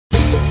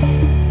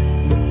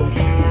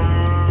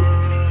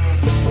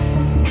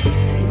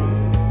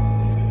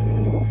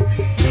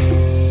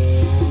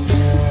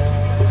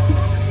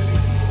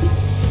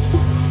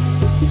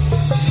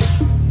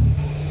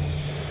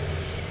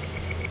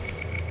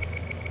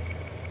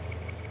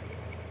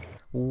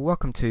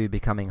Welcome to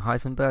Becoming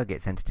Heisenberg.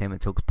 It's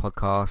Entertainment Talks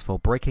podcast for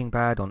Breaking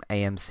Bad on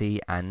AMC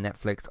and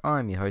Netflix.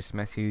 I'm your host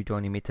Matthew.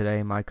 Joining me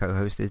today, my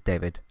co-host is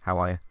David. How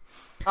are you?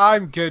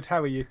 I'm good.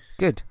 How are you?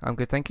 Good. I'm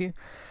good, thank you.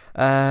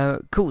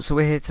 Cool. So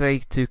we're here today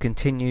to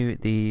continue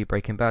the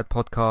Breaking Bad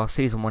podcast,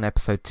 season 1,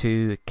 episode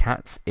 2,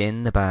 Cats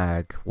in the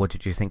Bag. What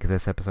did you think of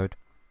this episode?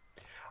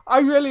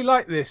 I really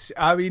like this.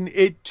 I mean,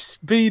 it's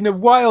been a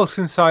while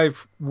since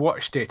I've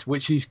watched it,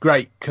 which is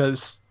great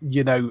because,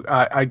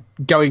 I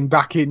going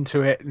back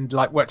into it and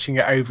like watching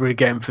it over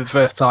again for the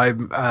first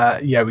time.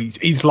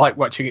 He's like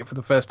watching it for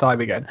the first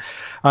time again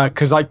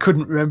because I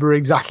couldn't remember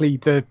exactly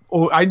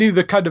or I knew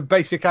the kind of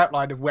basic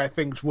outline of where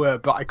things were,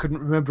 but I couldn't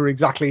remember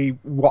exactly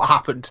what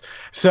happened.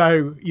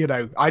 So,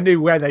 I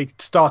knew where they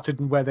started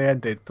and where they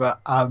ended,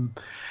 but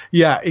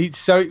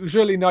it was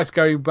really nice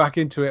going back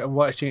into it and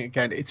watching it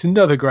again. It's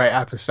another great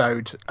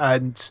episode,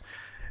 and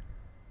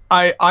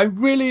I'm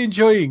really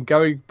enjoying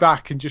going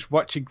back and just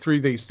watching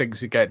through these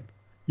things again.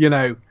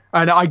 And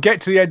I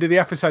get to the end of the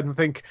episode and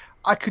think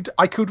I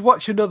could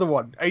watch another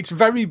one. It's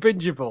very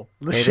bingeable.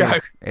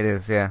 It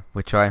is, yeah.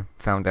 Which I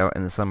found out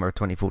in the summer of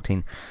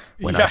 2014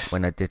 when Yes.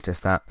 I did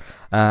just that.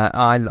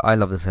 I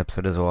love this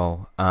episode as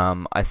well.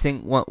 I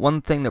think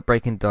one thing that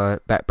Breaking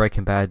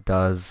Bad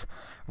does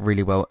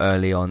really well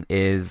early on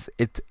is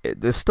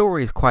the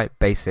story is quite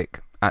basic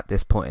at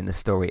this point in the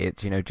story.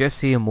 It's,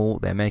 Jesse and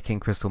Walt, they're making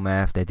crystal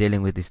meth, they're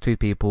dealing with these two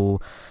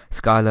people.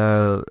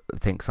 Skylar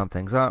thinks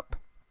something's up,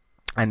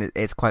 and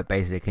it's quite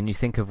basic. And you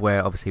think of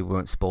where, obviously we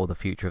won't spoil the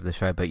future of the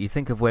show, but you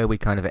think of where we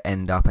kind of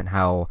end up and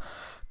how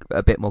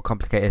a bit more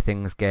complicated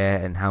things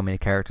get and how many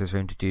characters are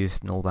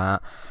introduced and all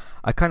that.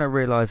 I kind of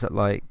realised that,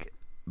 like,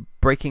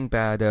 Breaking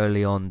Bad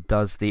early on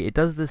does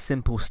the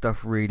simple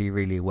stuff really,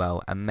 really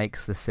well and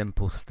makes the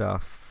simple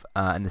stuff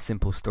and the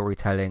simple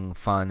storytelling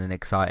fun and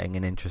exciting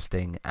and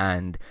interesting,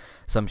 and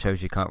some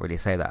shows you can't really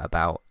say that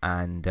about.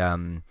 And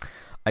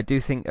I do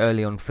think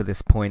early on, for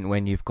this point,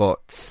 when you've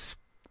got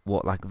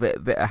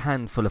a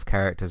handful of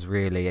characters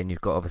really, and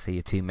you've got obviously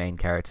your two main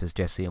characters,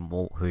 Jesse and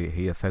Walt, who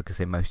you're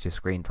focusing most of your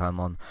screen time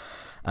on,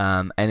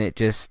 and it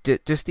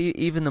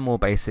even the more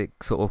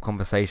basic sort of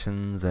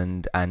conversations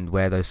and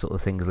where those sort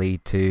of things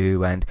lead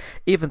to, and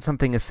even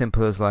something as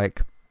simple as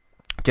like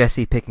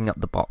Jesse picking up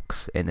the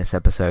box in this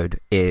episode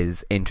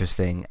is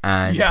interesting,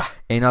 and Yeah.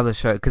 in other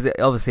shows, because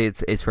obviously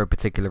it's for a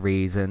particular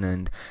reason,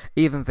 and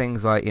even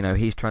things like,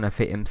 he's trying to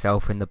fit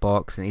himself in the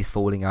box and he's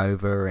falling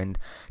over, and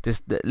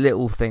just the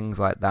little things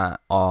like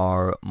that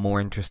are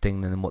more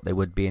interesting than what they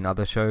would be in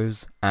other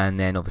shows. And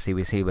then obviously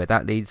we see where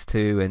that leads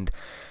to, and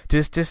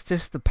just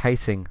the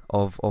pacing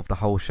of the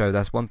whole show.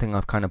 That's one thing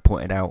I've kind of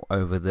pointed out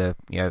over the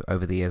years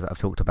that I've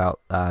talked about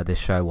this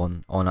show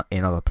on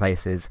in other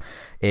places,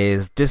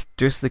 is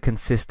just the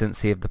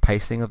consistency of the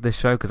pacing of this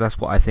show, because that's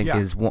what I think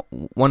is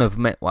one of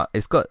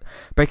it's got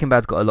Breaking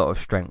Bad's got a lot of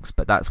strengths,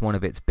 but that's one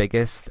of its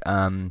biggest.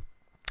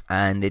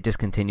 And it just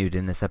continued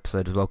in this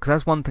episode as well, because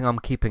that's one thing I'm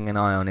keeping an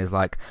eye on, is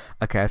like,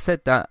 okay, I've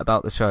said that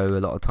about the show a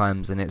lot of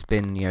times, and it's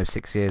been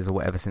 6 years or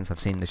whatever since I've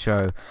seen the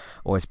show,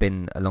 or it's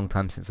been a long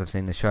time since I've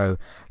seen the show.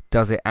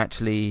 Does it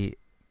actually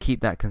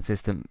keep that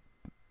consistent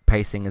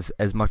pacing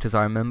as much as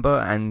I remember?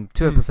 And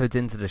two episodes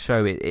into the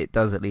show, it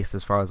does, at least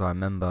as far as I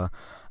remember.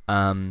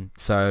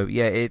 So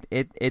yeah,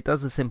 it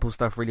does the simple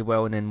stuff really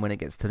well, and then when it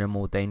gets to the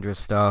more dangerous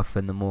stuff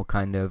and the more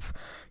kind of,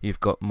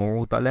 you've got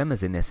moral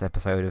dilemmas in this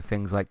episode of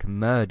things like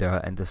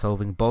murder and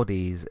dissolving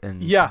bodies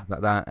and things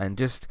like that, and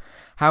just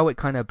how it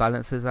kind of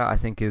balances that, I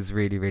think, is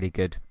really, really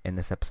good in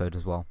this episode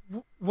as well.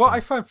 What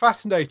I find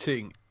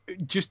fascinating,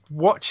 just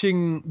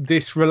watching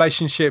this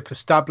relationship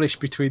established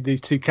between these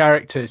two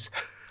characters,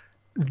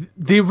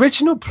 the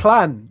original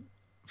plan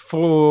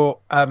for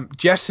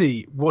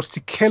Jesse was to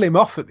kill him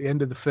off at the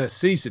end of the first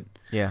season.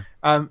 Yeah.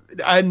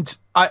 And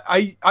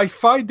I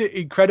find it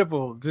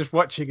incredible just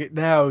watching it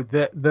now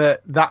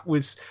that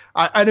was,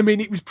 and I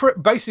mean, it was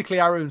basically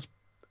Aaron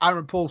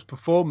Paul's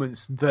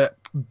performance that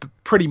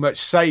pretty much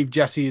saved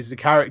Jesse as the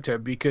character,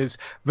 because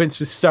Vince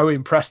was so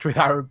impressed with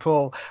Aaron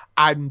Paul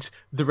and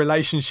the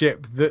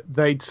relationship that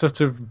they'd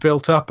sort of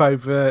built up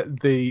over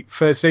the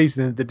first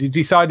season that he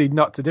decided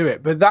not to do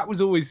it. But that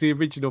was always the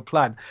original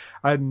plan.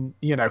 And,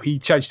 he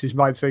changed his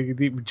mind, saying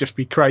it would just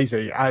be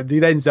crazy. And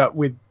it ends up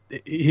with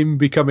him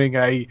becoming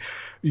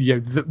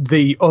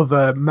the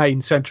other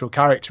main central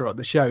character on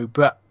the show.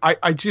 But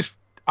I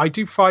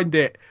do find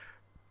it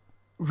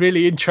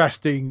really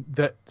interesting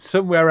that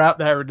somewhere out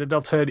there in an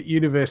alternate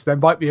universe there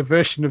might be a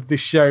version of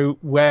this show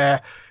where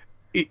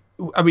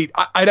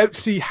I don't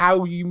see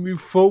how you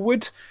move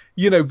forward,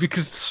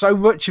 because so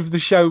much of the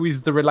show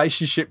is the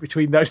relationship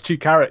between those two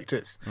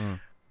characters.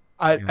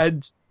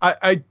 And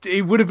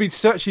it would have been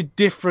such a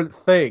different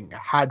thing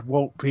had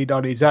Walt been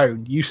on his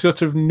own. You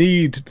sort of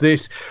need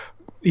this,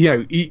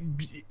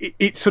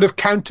 it sort of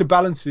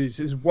counterbalances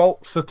as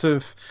Walt sort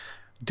of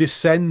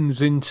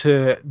descends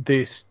into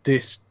this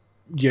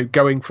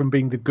going from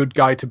being the good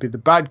guy to be the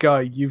bad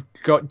guy. You've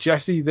got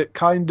Jesse that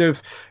kind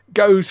of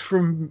goes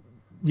from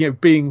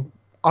being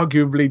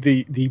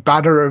arguably the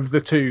badder of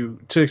the two,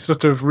 to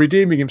sort of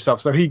redeeming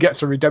himself. So he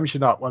gets a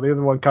redemption arc while the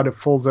other one kind of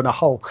falls in a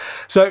hole.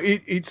 So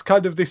it's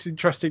kind of this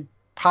interesting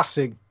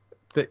passing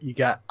that you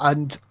get,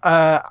 and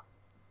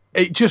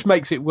it just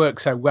makes it work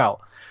so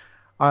well.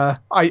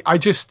 I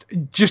just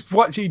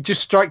watch. It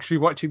just strikes me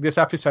watching this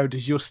episode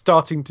as you're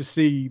starting to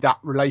see that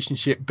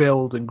relationship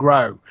build and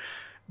grow.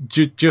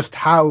 Just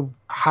how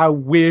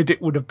weird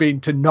it would have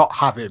been to not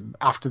have him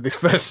after this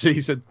first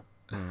season.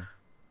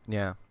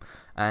 Yeah,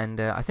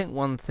 and I think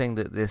one thing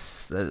that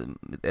this,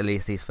 at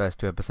least these first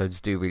 2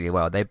 episodes, do really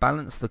well, they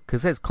balance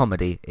because there's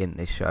comedy in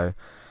this show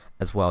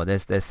as well.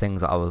 There's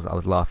things that I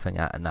was laughing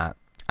at and that,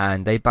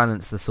 and they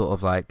balance the sort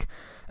of like,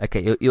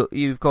 okay,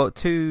 you've got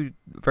 2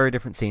 very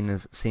different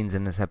scenes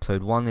in this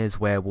episode. One is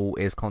where Walt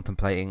is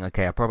contemplating,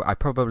 okay, I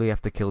probably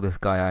have to kill this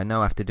guy. I know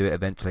I have to do it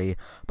eventually,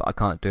 but I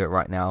can't do it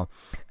right now.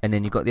 And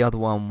then you've got the other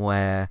one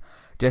where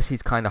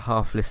Jesse's kind of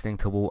half listening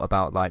to Walt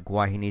about like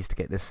why he needs to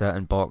get this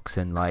certain box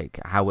and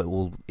like how it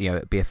will,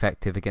 be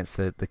effective against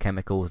the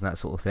chemicals and that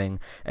sort of thing.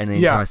 And then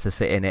he tries to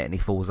sit in it and he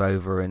falls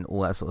over and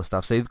all that sort of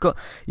stuff. So you've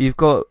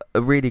got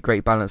a really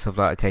great balance of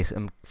like, okay,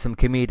 some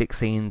comedic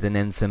scenes and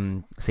then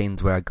some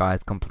scenes where a guy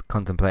is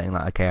contemplating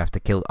like, okay, I have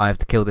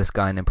to kill this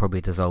guy and then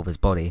probably dissolve his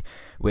body,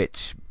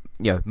 which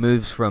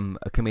moves from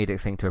a comedic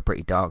thing to a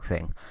pretty dark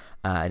thing.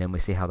 And then we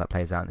see how that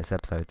plays out in this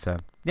episode. So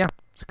yeah,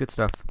 it's good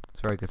stuff.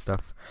 It's very good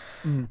stuff.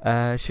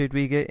 Should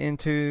we get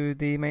into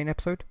the main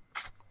episode?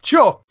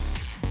 Sure.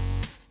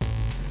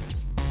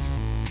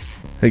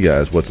 Hey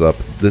guys, what's up?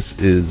 This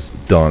is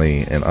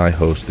Donnie, and I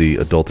host the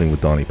Adulting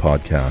with Donnie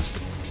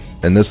podcast.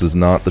 And this is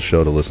not the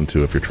show to listen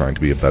to if you're trying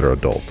to be a better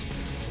adult.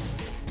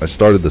 I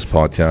started this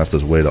podcast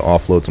as a way to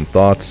offload some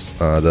thoughts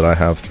that I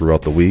have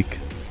throughout the week.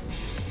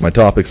 My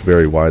topics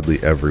vary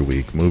widely every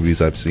week.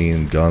 Movies I've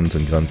seen, guns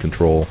and gun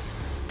control,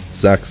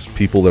 sex,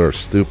 people that are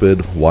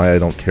stupid, why I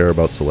don't care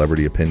about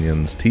celebrity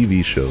opinions,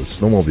 TV shows,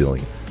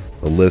 snowmobiling.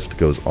 The list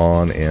goes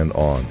on and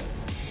on.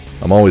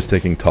 I'm always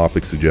taking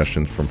topic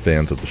suggestions from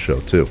fans of the show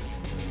too.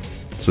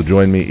 So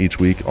join me each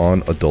week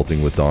on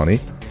Adulting with Donnie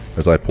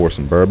as I pour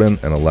some bourbon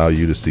and allow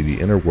you to see the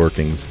inner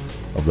workings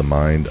of the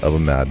mind of a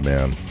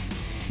madman.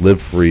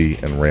 Live free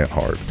and rant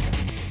hard.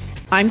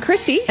 I'm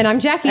Christy. And I'm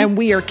Jackie. And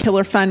we are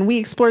Killer Fun. We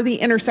explore the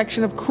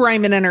intersection of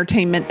crime and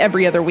entertainment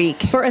every other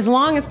week. For as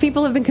long as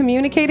people have been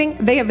communicating,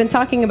 they have been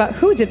talking about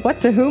who did what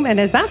to whom, and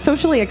is that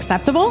socially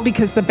acceptable?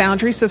 Because the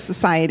boundaries of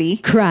society,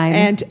 crime,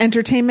 and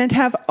entertainment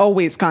have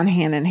always gone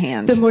hand in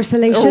hand. The more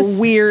salacious,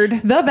 or weird,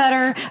 the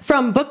better.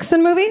 From books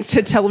and movies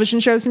to television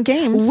shows and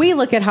games, we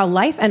look at how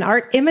life and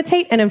art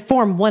imitate and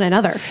inform one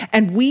another.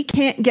 And we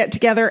can't get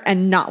together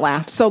and not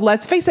laugh. So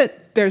let's face it,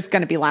 there's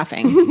going to be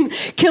laughing.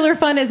 Killer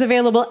Fun is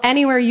available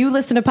anywhere you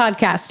listen to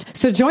podcasts,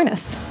 so join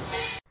us.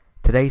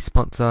 Today's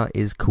sponsor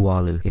is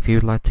Kualu. If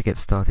you'd like to get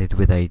started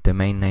with a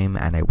domain name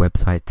and a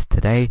website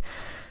today,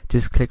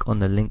 just click on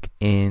the link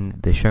in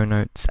the show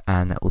notes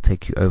and that will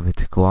take you over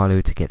to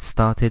Kualu to get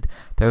started.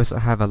 They also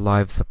have a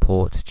live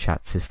support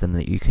chat system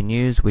that you can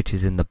use, which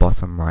is in the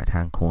bottom right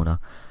hand corner.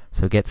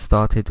 So get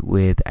started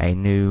with a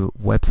new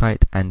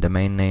website and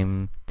domain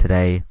name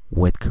today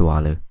with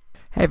Kualu.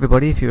 Hey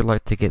everybody, if you would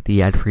like to get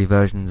the ad-free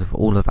versions of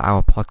all of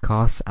our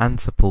podcasts and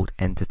support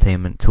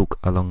Entertainment Talk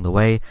along the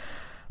way,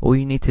 all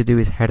you need to do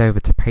is head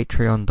over to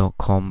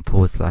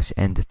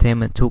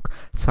patreon.com/entertainment talk.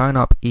 Sign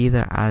up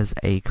either as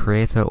a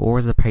creator or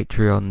as a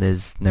Patreon.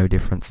 There's no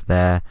difference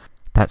there.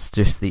 That's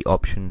just the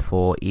option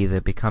for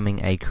either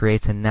becoming a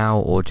creator now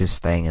or just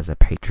staying as a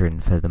patron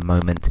for the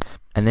moment.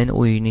 And then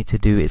all you need to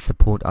do is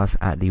support us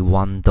at the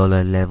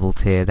 $1 level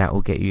tier. That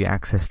will get you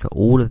access to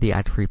all of the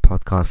ad-free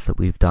podcasts that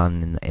we've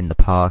done in the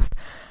past,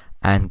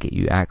 and get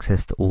you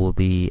access to all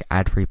the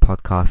ad-free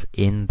podcasts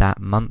in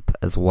that month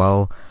as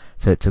well.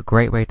 So it's a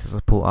great way to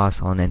support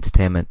us on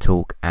Entertainment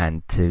Talk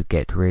and to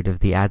get rid of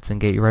the ads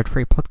and get your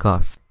ad-free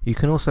podcasts. You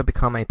can also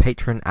become a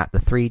patron at the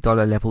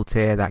 $3 level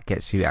tier. That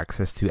gets you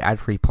access to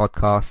ad-free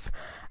podcasts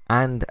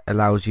and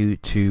allows you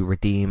to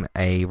redeem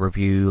a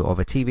review of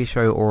a TV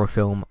show or a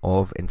film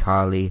of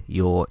entirely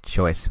your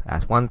choice.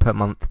 That's one per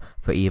month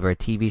for either a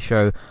TV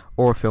show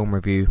or a film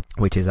review,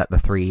 which is at the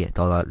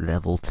 $3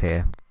 level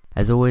tier.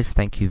 As always,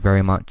 thank you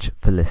very much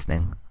for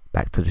listening.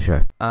 Back to the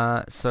show.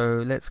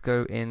 So let's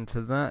go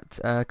into that.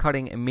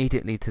 Cutting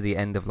immediately to the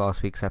end of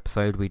last week's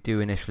episode, we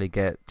do initially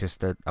get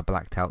just a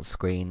blacked out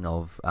screen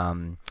of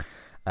the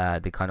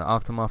kind of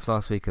aftermath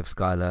last week of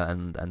Skylar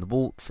and the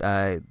Walt.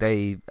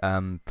 They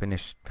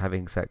finish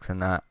having sex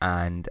and that,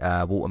 and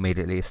Walt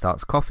immediately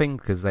starts coughing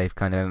because they've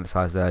kind of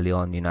emphasized early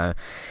on,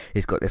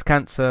 he's got this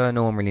cancer,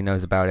 no one really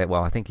knows about it.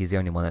 Well, I think he's the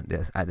only one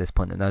at this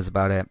point that knows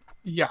about it.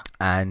 Yeah.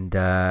 And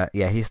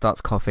he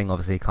starts coughing.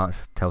 Obviously he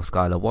can't tell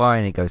Skylar why,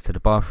 and he goes to the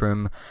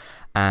bathroom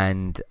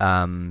and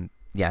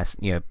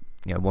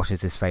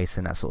washes his face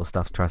and that sort of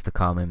stuff, tries to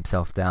calm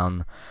himself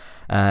down.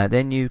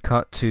 Then you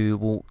cut to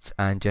Walt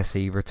and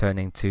Jesse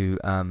returning the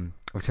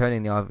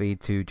RV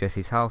to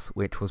Jesse's house,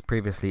 which was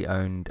previously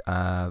owned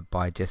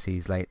by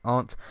Jesse's late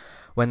aunt.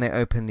 When they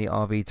open the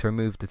RV to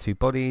remove the 2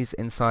 bodies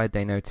inside,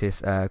 they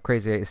notice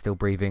Crazy 8 is still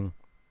breathing,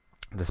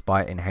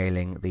 despite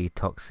inhaling the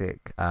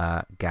toxic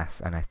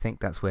gas, and I think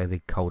that's where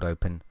the cold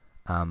open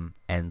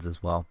ends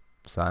as well.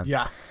 So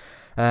Yeah.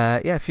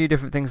 a few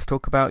different things to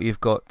talk about. You've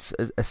got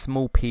a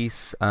small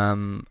piece. I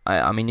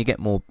mean, you get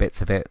more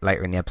bits of it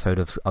later in the episode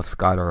of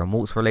Skylar and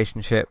Walt's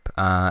relationship,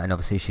 and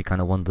obviously she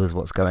kind of wonders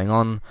what's going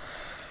on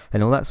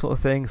and all that sort of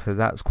thing. So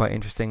that's quite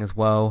interesting as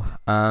well.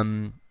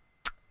 And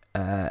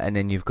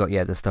then you've got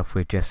the stuff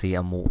with Jesse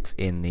and Walt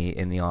in the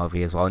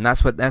RV as well, and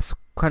that's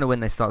kind of when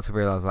they start to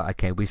realize, like,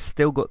 okay, we've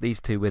still got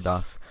these two with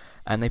us,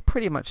 and they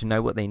pretty much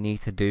know what they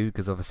need to do,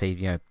 because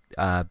obviously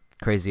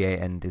Crazy 8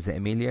 and is it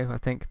Emilio, I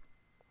think.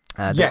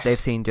 Yes. They've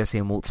seen Jesse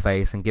and Walt's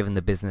face, and given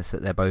the business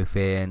that they're both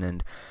in,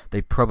 and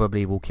they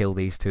probably will kill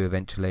these two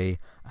eventually.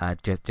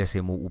 Jesse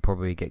and Walt will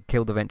probably get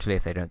killed eventually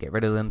if they don't get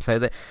rid of them.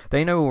 So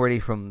they know already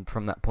from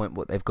that point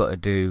what they've got to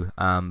do,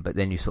 but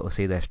then you sort of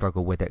see their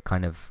struggle with it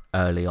kind of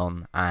early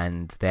on,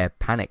 and their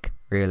panic,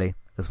 really,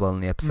 as well in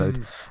the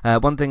episode.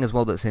 One thing as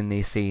well that's in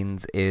these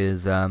scenes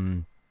is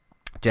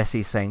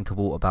Jesse's saying to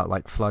Walt about,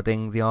 like,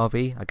 flooding the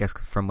RV, I guess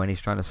from when he's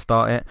trying to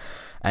start it,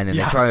 and then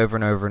they try over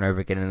and over and over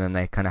again, and then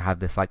they kind of have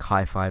this, like,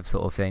 high five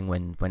sort of thing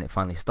when it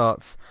finally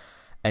starts,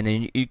 and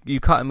then you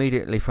cut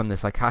immediately from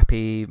this, like,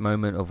 happy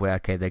moment of where,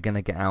 okay, they're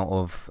gonna get out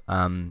of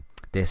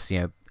this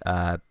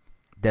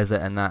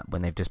desert and that,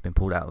 when they've just been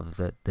pulled out of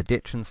the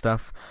ditch and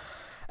stuff,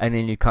 and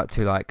then you cut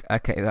to, like,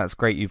 okay, that's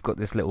great, you've got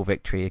this little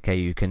victory, okay,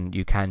 you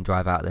can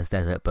drive out of this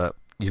desert, but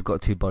you've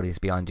got two bodies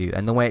behind you,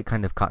 and the way it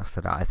kind of cuts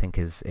to that, I think,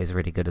 is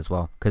really good as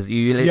well, because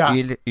you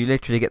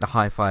literally get the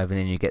high five, and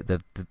then you get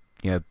the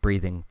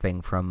breathing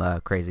thing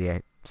from Crazy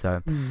 8.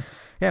 So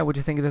what do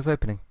you think of this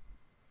opening?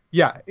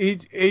 Yeah,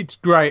 it's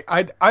great.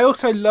 I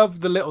also love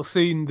the little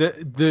scene,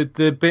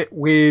 the bit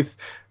with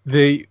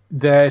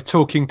they're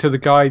talking to the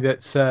guy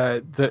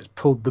that's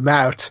pulled them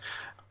out,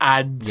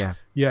 and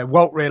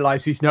Walt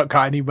realised he's not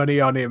got any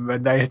money on him,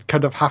 and they're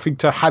kind of having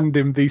to hand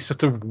him these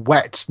sort of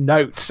wet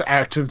notes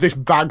out of this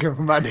bag of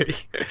money.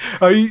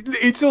 I mean,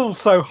 it's all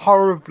so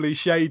horribly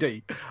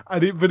shady,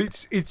 but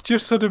it's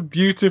just sort of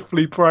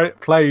beautifully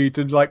played,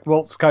 and like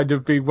Walt's kind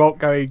of being Walt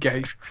going,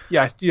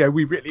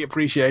 we really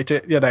appreciate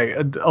it,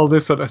 and all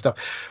this sort of stuff.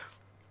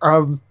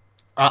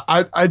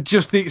 I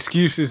just the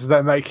excuses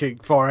they're making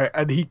for it,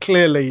 and he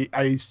clearly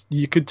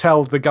you could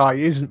tell the guy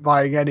isn't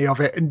buying any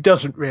of it and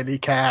doesn't really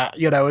care,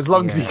 as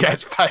long as he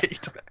gets paid.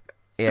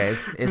 Yeah,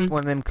 it's one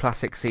of them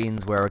classic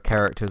scenes where a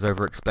character is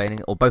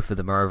over-explaining, or both of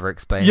them are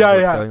over-explaining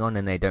what's going on,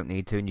 and they don't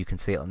need to, and you can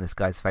see it on this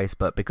guy's face,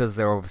 but because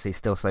they're obviously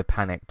still so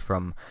panicked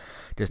from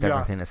just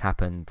everything that's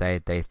happened,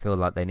 they feel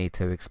like they need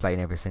to explain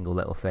every single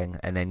little thing,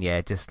 and then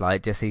just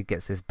like Jesse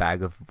gets this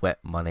bag of wet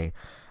money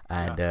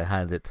and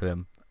hands it to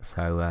him.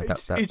 So that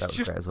was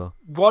great as well.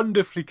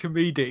 Wonderfully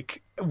comedic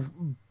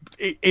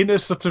in a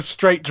sort of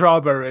straight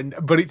drama,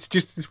 but it's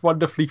just this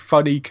wonderfully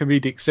funny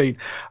comedic scene,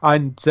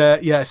 and so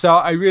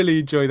I really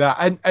enjoy that,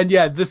 and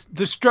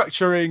the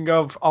structuring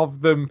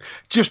of them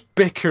just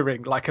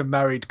bickering like a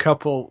married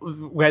couple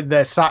when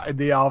they're sat in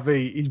the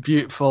RV is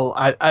beautiful,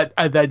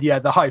 and then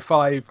the high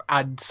five,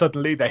 and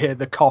suddenly they hear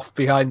the cough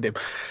behind him.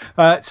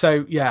 I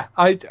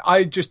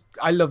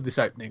love this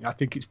opening. I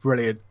think it's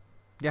brilliant.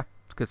 Yeah,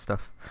 it's good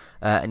stuff.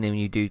 And then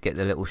you do get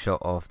the little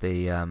shot of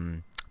the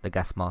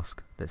gas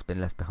mask that's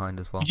been left behind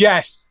as well.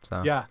 Yes.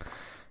 So,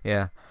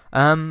 yeah.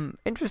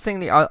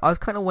 Interestingly, I was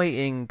kind of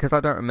waiting, because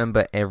I don't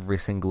remember every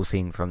single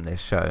scene from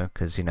this show,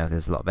 because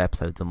there's a lot of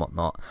episodes and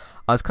whatnot.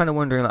 I was kind of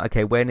wondering, like,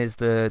 okay, when is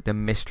the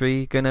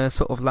mystery gonna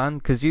sort of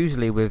land? Because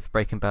usually with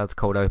Breaking Bad's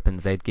cold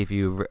opens, they'd give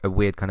you a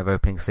weird kind of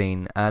opening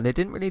scene, and they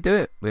didn't really do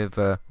it with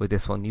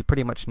this one. You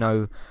pretty much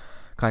know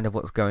kind of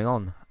what's going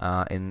on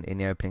in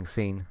the opening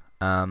scene.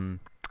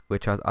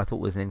 Which I thought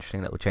was an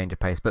interesting little change of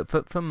pace. But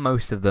for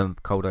most of them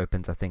cold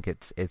opens, I think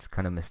it's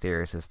kind of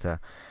mysterious as to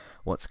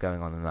what's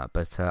going on in that.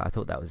 But I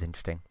thought that was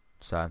interesting.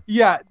 So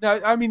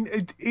I mean,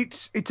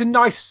 it's a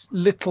nice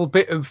little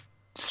bit of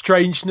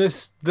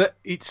strangeness that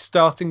it's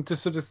starting to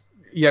sort of,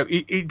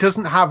 it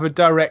doesn't have a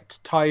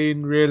direct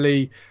tie-in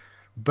really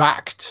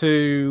back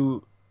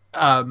to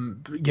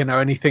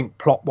anything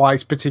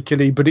plot-wise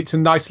particularly, but it's a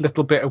nice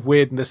little bit of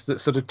weirdness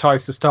that sort of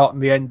ties the start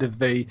and the end of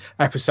the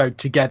episode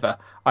together,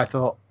 I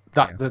thought.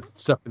 The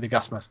stuff with the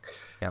gas mask.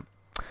 Yeah.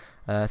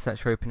 So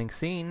that's your opening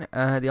scene.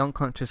 The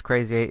unconscious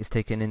Crazy 8 is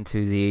taken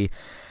into the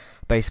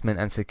basement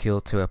and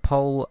secured to a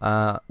pole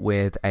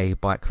with a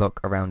bike lock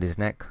around his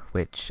neck,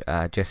 which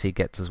Jesse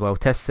gets as well.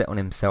 Tests it on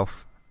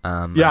himself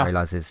and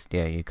realises,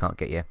 you can't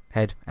get your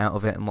head out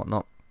of it and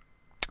whatnot.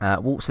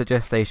 Walt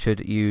suggests they should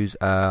use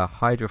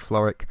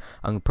hydrofluoric.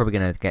 I'm probably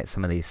going to get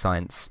some of these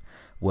science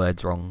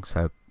words wrong,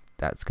 so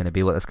that's going to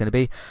be what that's going to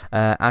be.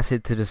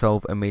 Acid to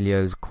dissolve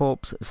Emilio's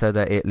corpse so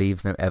that it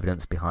leaves no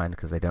evidence behind,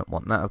 because they don't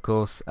want that, of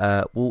course.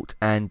 Walt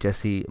and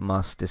Jesse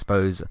must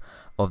dispose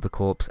of the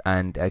corpse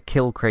and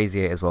kill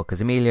Crazy 8 as well,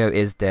 because Emilio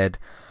is dead,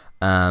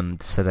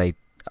 so they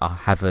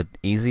have an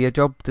easier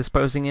job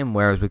disposing him,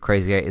 whereas with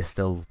Crazy 8 is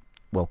still,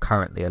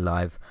 currently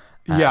alive,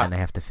 and they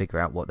have to figure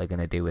out what they're going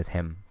to do with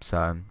him.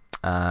 So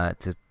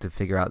to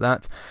figure out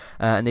that.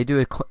 And they do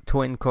a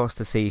coin toss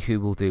to see who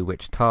will do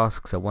which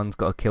task. So one's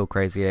got to kill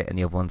Crazy 8 and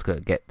the other one's got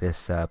to get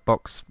this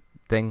box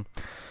thing.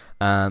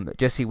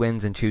 Jesse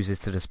wins and chooses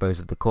to dispose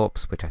of the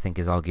corpse, which I think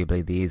is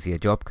arguably the easier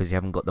job because you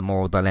haven't got the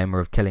moral dilemma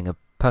of killing a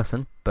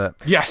person. But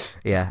yes,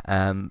 yeah.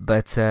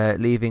 But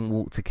leaving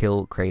Walt to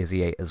kill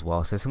Crazy 8 as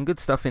well. So some good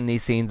stuff in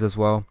these scenes as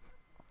well.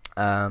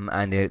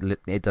 And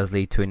it does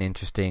lead to an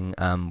interesting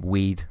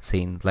weed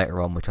scene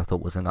later on, which I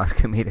thought was a nice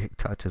comedic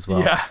touch as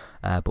well. Yeah.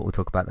 But we'll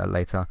talk about that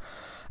later.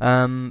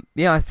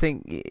 I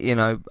think,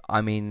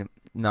 I mean,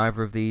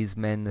 neither of these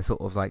men are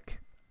sort of like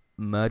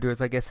murderers,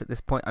 I guess, at this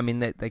point. I mean,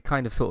 they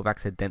kind of sort of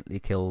accidentally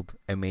killed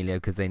Emilio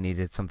because they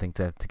needed something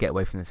to get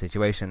away from the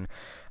situation,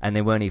 and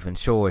they weren't even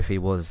sure if he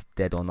was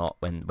dead or not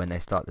when they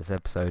start this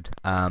episode.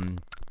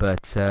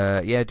 Walt's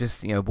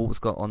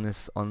got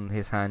on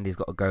his hand. He's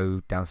got to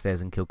go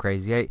downstairs and kill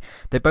Crazy 8.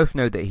 They both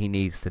know that he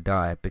needs to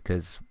die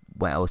because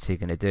what else are you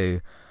going to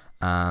do?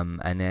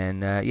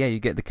 You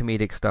get the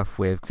comedic stuff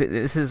with...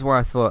 This is where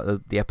I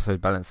thought the episode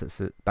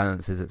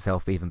balances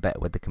itself even better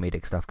with the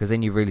comedic stuff, because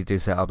then you really do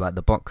set up like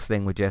the box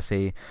thing with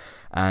Jesse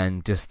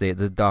and just the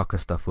darker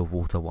stuff with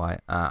Walter White.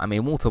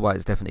 Walter White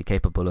is definitely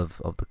capable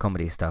of the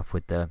comedy stuff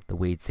with the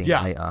weed scene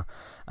later.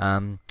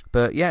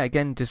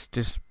 Again,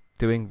 just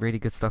doing really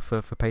good stuff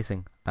for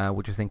pacing.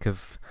 What do you think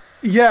of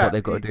what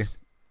they've got to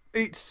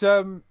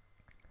do?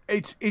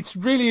 It's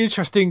really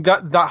interesting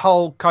that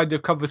whole kind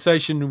of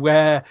conversation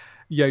where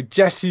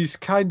Jesse's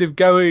kind of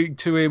going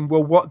to him,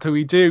 well, what do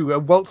we do?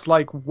 And Walt's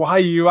like, why are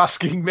you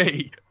asking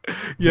me?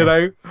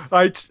 And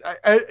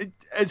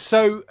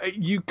so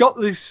you got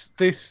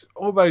this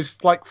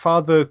almost like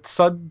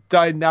father-son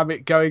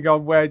dynamic going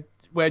on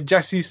where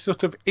Jesse's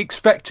sort of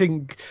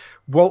expecting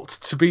Walt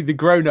to be the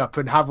grown-up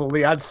and have all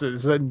the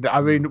answers, and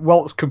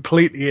Walt's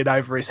completely in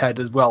over his head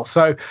as well.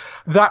 So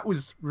that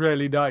was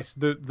really nice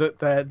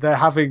that they're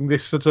having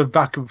this sort of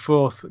back and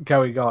forth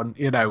going on,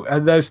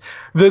 And there's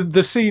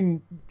the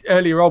scene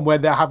earlier on where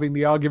they're having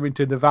the argument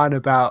in the van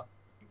about,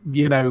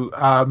 we're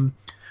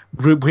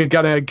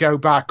gonna go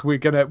back.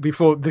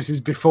 Before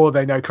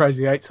they know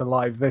Crazy 8's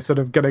alive. They're sort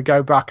of gonna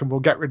go back and we'll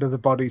get rid of the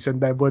bodies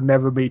and then we'll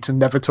never meet and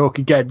never talk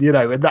again,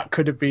 And that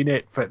could have been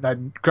it, but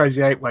then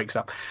Crazy 8 wakes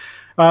up.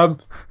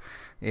 Again,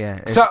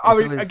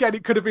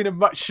 it could have been a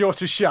much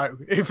shorter show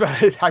if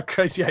it had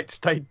Crazy 8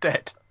 stayed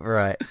dead.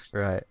 Right.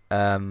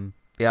 You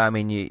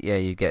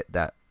get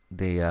that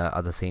the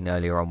other scene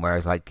earlier on where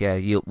it's like,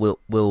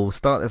 we'll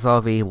start this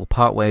RV, we'll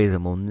part ways,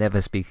 and we'll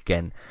never speak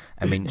again.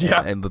 And we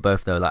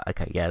both know, like,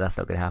 okay, that's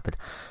not going to happen.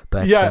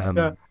 But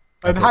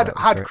And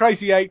had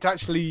Crazy 8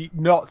 actually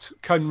not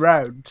come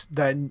round,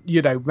 then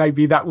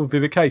maybe that would be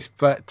the case.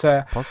 But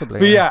possibly.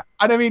 But yeah,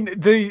 and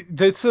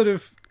the sort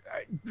of.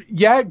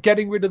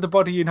 Getting rid of the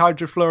body in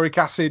hydrofluoric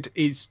acid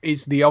is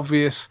the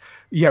obvious.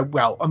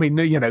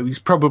 It's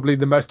probably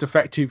the most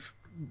effective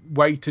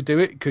way to do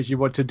it because you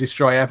want to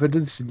destroy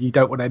evidence and you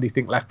don't want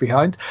anything left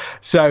behind.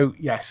 So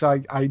yes,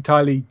 I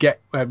entirely get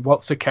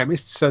Walt's a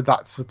chemist, so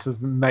that sort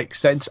of makes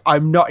sense.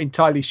 I'm not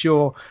entirely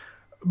sure.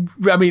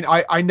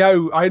 I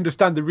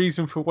understand the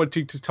reason for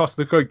wanting to toss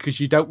the coin because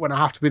you don't want to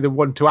have to be the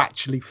one to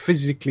actually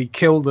physically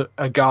kill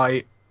a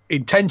guy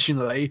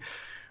intentionally.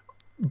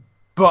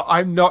 But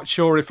I'm not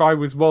sure if I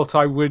was Walt,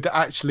 I would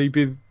actually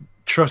be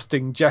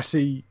trusting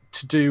Jesse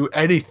to do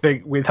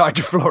anything with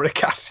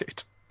hydrofluoric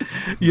acid.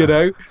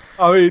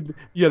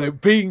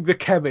 Being the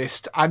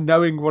chemist and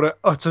knowing what an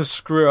utter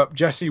screw up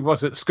Jesse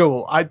was at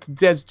school,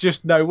 there's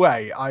just no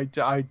way I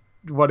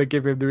want to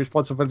give him the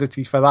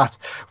responsibility for that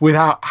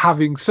without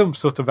having some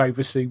sort of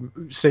overseeing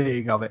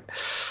of it.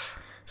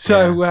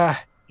 So,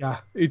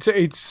 it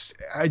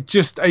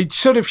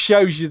sort of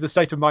shows you the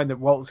state of mind that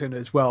Walt's in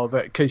as well.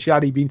 That because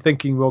had he been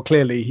thinking more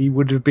clearly, he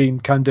would have been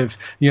kind of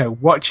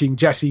watching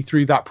Jesse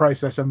through that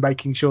process and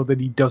making sure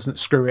that he doesn't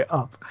screw it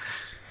up.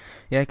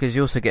 Yeah, because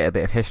you also get a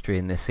bit of history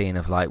in this scene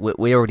of like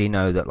we already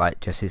know that like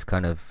Jesse's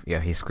kind of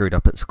he screwed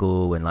up at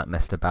school and like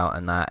messed about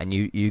and that, and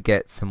you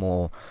get some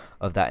more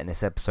of that in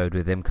this episode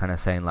with him kind of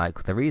saying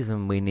like the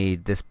reason we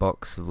need this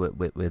box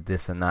with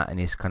this and that, and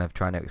he's kind of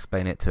trying to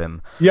explain it to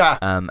him. Yeah.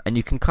 And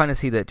you can kind of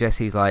see that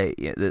Jesse's like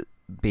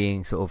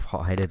being sort of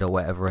hot-headed or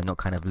whatever and not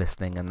kind of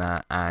listening and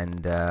that,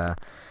 and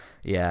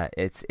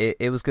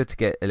it was good to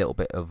get a little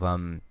bit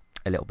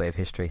of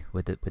history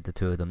with the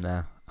two of them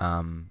there,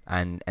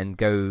 and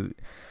go.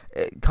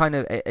 Kind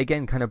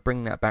of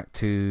bring that back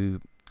to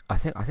I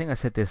think I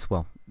said this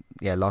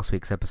last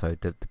week's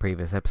episode, the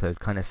previous episode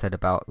kind of said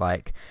about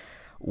like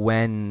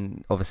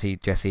when obviously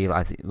Jesse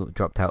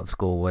dropped out of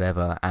school or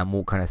whatever, and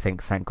Walt kind of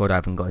thinks thank God I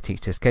haven't got to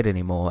teach this kid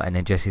anymore, and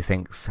then Jesse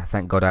thinks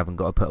thank God I haven't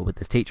got to put up with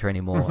this teacher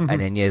anymore.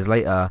 And then years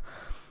later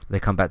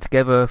they come back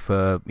together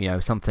for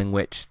something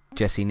which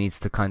Jesse needs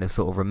to kind of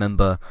sort of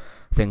remember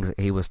things that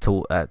he was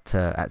taught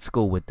at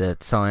school with the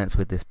science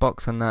with this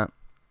box and that.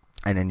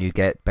 And then you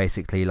get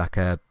basically like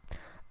a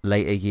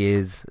later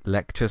years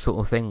lecture sort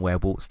of thing where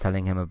Walt's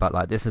telling him about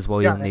like, this is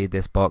why you'll need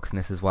this box and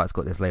this is why it's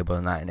got this label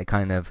and that, and it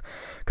kind of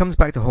comes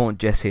back to haunt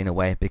Jesse in a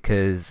way,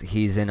 because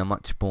he's in a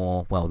much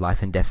more, well,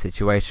 life and death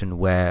situation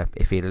where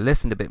if he'd have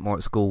listened a bit more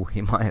at school,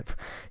 he might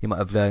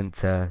have learned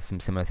some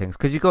similar things.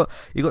 Because you got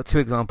two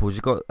examples.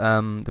 You got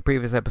the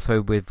previous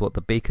episode with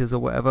the beakers or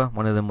whatever.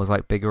 One of them was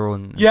like bigger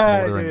and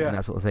smaller and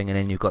that sort of thing, and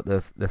then you've got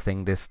the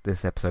thing this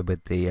episode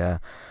with the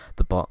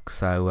box.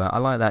 So I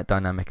like that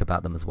dynamic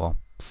about them as well.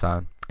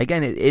 So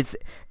again, it's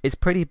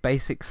pretty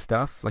basic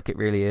stuff, like it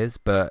really is,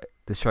 but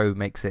the show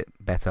makes it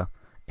better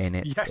in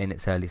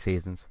its early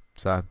seasons.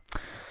 So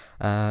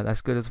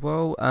that's good as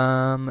well.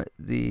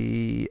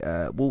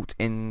 Walt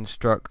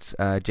instructs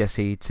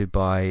Jesse to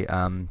buy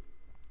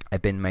a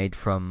bin made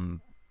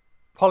from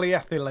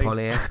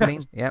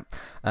polyethylene, yep,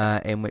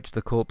 in which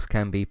the corpse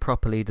can be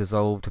properly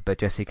dissolved, but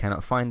Jesse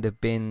cannot find a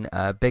bin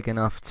big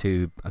enough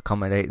to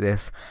accommodate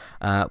this.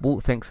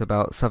 Walt thinks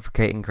about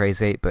suffocating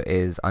Crazy 8, but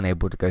is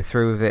unable to go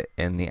through with it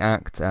in the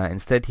act.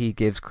 Instead, he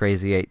gives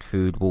Crazy 8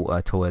 food,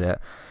 water, toilet,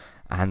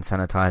 hand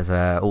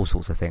sanitizer, all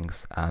sorts of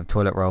things,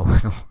 toilet roll,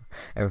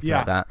 everything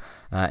like that,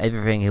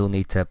 everything he'll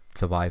need to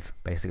survive,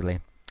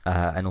 basically,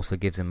 and also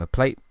gives him a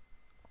plate.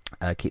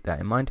 Keep that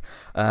in mind.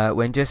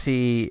 When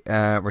Jesse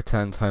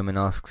returns home and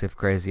asks if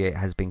Crazy 8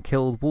 has been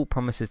killed, Walt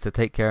promises to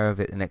take care of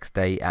it the next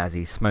day as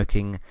he's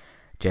smoking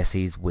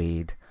Jesse's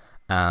weed.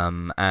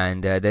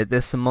 And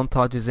there's some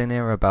montages in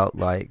here about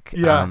like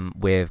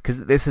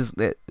because this is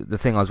the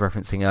thing I was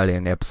referencing earlier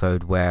in the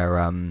episode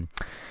where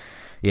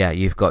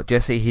you've got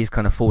Jesse, he's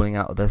kind of falling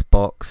out of this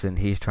box and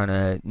he's trying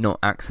to not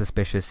act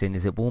suspicious in,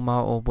 is it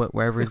Walmart or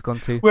wherever he's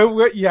gone to? Well,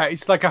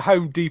 it's like a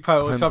Home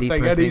Depot or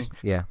something. And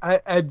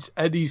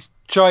he's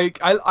trying.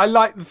 I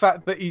like the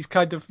fact that he's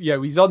kind of,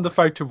 he's on the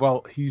phone to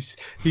Walt. He's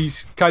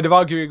kind of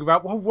arguing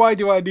about, well, why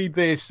do I need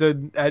this?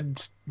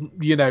 And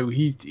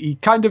he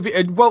kind of,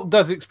 and Walt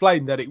does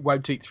explain that it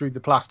won't eat through the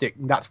plastic,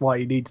 and that's why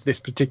he needs this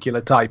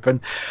particular type.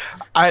 And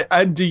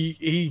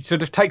he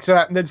sort of takes it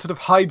out and then sort of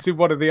hides in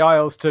one of the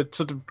aisles to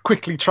sort of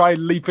quickly try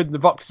and leap in the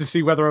box to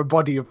see whether a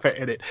body will fit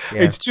in it.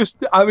 Yeah. It's just,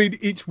 I mean,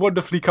 it's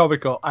wonderfully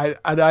comical.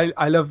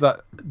 I love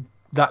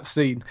that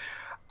scene.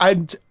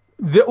 And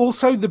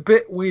also the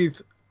bit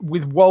with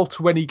Walt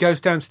when he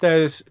goes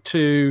downstairs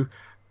to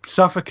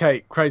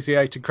suffocate Crazy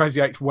 8 and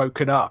Crazy 8's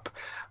woken up.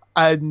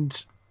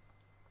 And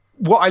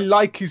what I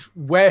like is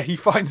where he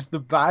finds the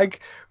bag,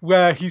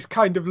 where he's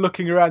kind of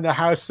looking around the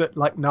house at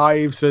like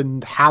knives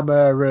and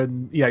hammer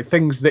and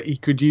things that he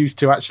could use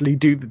to actually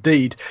do the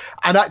deed,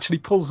 and actually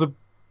pulls a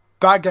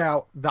bag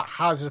out that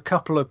has a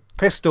couple of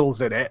pistols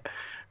in it,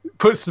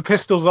 puts the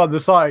pistols on the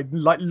side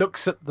and like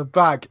looks at the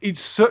bag.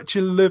 It's such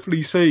a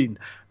lovely scene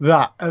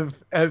that of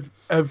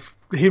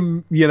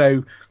him,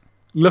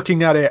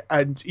 looking at it,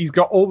 and he's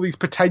got all these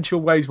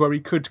potential ways where he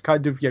could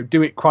kind of,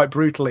 do it quite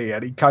brutally,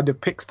 and he kind of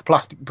picks the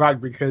plastic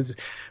bag because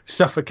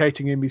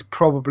suffocating him is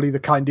probably the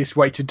kindest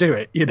way to do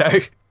it,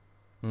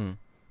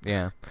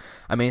 Yeah.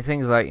 I mean,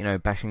 things like,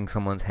 bashing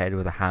someone's head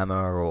with a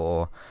hammer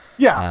or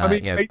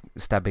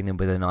stabbing them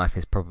with a knife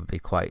is probably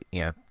quite,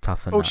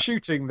 tough. Or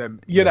shooting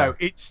them,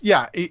 it's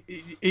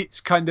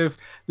kind of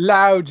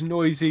loud,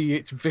 noisy,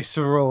 it's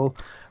visceral.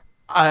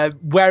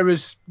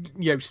 Whereas,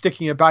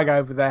 sticking a bag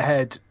over their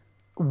head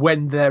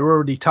when they're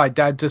already tied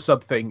down to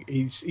something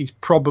is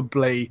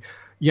probably,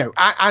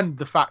 and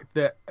the fact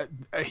that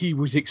he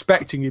was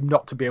expecting him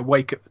not to be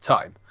awake at the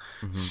time.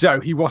 Mm-hmm. So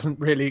he wasn't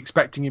really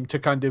expecting him to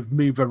kind of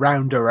move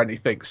around or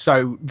anything.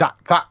 So that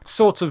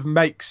sort of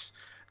makes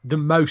the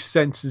most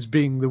sense as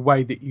being the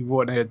way that you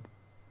want to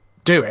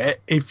do it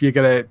if you're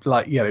gonna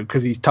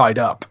because he's tied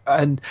up.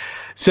 And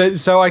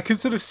so I can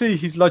sort of see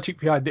his logic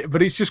behind it,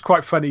 but it's just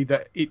quite funny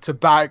that it's the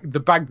bag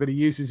that he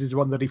uses is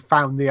one that he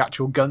found the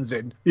actual guns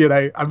in,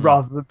 and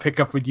rather than pick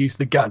up and use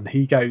the gun,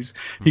 he goes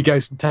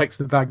and takes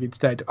the bag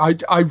instead.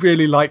 I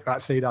really like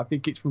that scene. I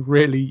think it's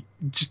really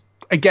just,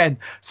 again,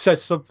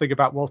 says something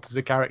about Walt as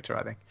a character,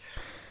 I think.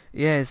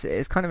 Yeah,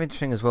 it's kind of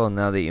interesting as well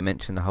now that you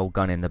mentioned the whole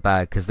gun in the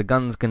bag, because the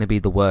gun's going to be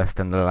the worst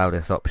and the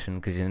loudest option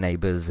because your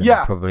neighbours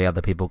and probably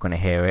other people are going to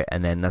hear it,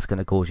 and then that's going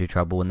to cause you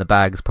trouble, and the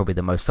bag's probably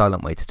the most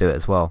silent way to do it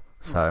as well.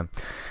 So,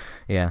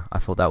 yeah, I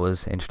thought that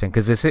was interesting,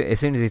 because as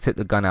soon as he took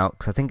the gun out,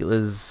 because I think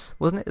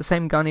wasn't it the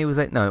same gun he was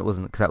at? No, it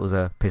wasn't, because that was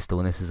a pistol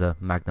and this is a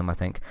Magnum, I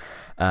think,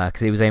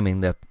 because he was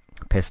aiming the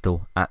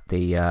pistol at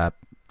the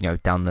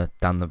down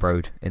the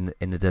road in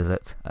the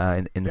desert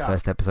in the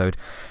first episode.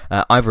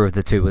 Either of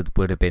the two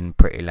would have been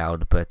pretty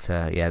loud, but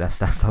that's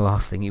the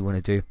last thing you want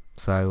to do.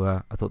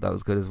 So I thought that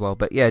was good as well.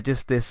 But yeah,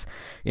 just this,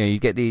 you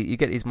get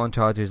these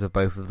montages of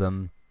both of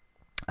them.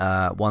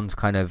 One's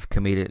kind of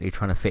comedically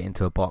trying to fit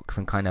into a box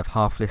and kind of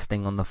half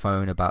listening on the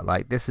phone about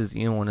like, this is,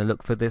 you want to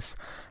look for this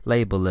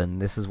label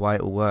and this is why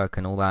it will work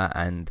and all that,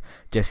 and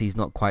Jesse's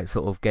not quite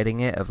sort of getting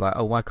it of like,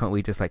 oh, why can't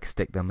we just like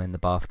stick them in the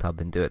bathtub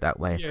and do it that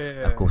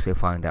way? Of course he'll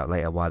find out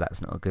later why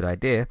that's not a good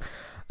idea.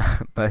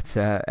 But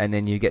and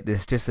then you get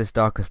this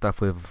darker stuff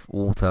with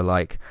Walter,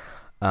 like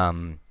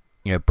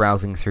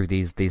browsing through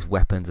these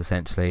weapons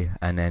essentially,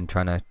 and then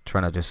trying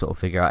to just sort of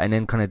figure out, and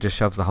then kind of just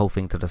shoves the whole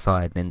thing to the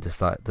side, and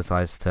then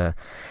decides to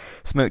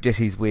smoke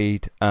Jesse's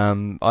weed.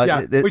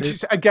 Which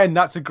is, again,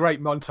 that's a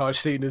great montage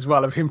scene as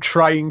well of him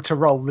trying to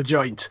roll the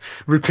joint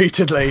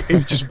repeatedly.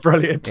 It's just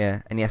brilliant.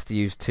 Yeah, and he has to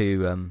use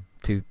two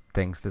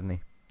things, doesn't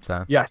he?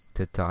 So yes,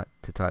 to tie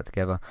it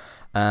together.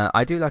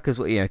 I do like as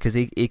well, because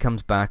he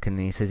comes back and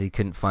he says he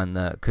couldn't find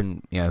a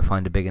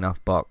big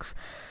enough box.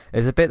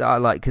 There's a bit that I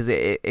like because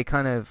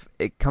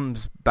it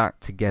comes back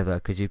together,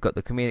 because you've got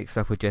the comedic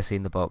stuff with Jesse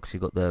in the box,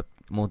 you've got the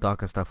more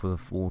darker stuff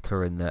with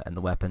Walter and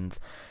the weapons.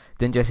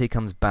 Then Jesse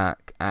comes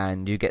back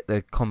and you get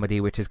the comedy,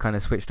 which is kind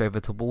of switched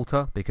over to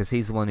Walter, because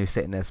he's the one who's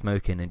sitting there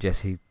smoking, and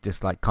Jesse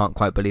just like can't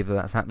quite believe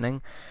that's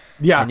happening.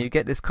 Yeah, and you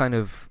get this kind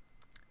of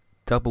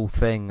double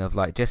thing of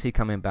like Jesse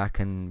coming back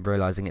and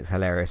realizing it's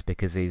hilarious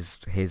because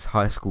his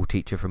high school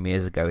teacher from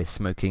years ago is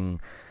smoking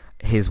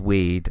his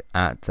weed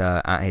at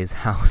his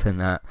house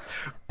and that,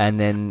 and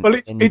then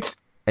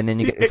and then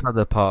you get this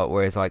other part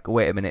where it's like,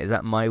 wait a minute, is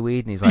that my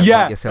weed? And he's like,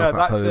 make yourself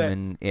at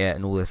home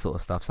and all this sort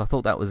of stuff. So I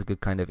thought that was a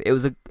good kind of, it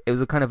was a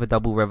kind of a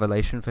double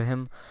revelation for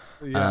him,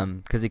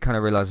 because he kind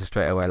of realizes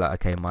straight away,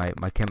 like, okay,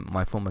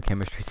 my former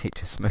chemistry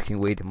teacher's smoking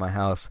weed in my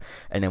house,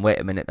 and then wait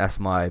a minute, that's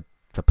my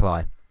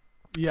supply.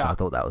 Yeah, so I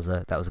thought that was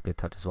a good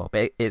touch as well.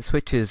 But it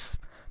switches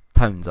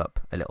tones up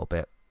a little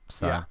bit.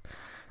 So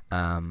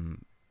I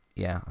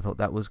thought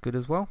that was good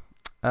as well.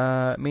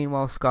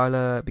 Meanwhile,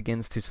 Skylar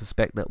begins to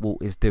suspect that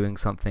Walt is doing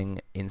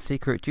something in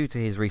secret due to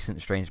his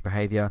recent strange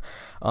behaviour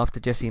after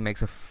Jesse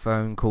makes a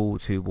phone call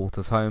to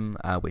Walter's home,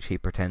 which he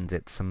pretends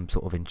it's some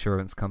sort of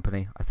insurance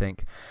company, I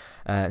think.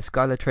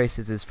 Skylar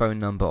traces his phone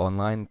number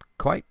online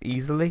quite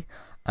easily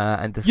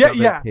and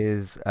discovers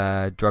his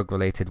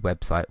drug-related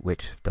website,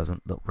 which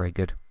doesn't look very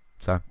good.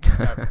 So,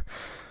 I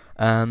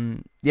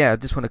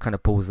just want to kind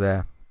of pause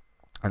there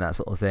and that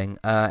sort of thing.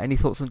 Any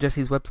thoughts on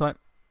Jesse's website?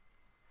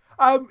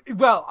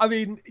 Well, I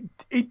mean,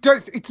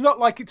 it's not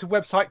like it's a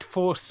website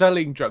for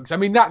selling drugs. I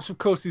mean, that's, of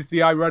course, is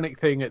the ironic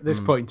thing at this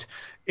point,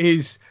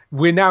 is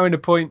we're now in a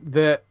point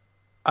that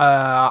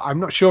I'm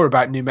not sure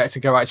about New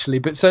Mexico, actually,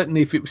 but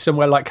certainly if it was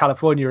somewhere like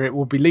California, it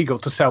would be legal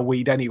to sell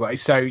weed anyway.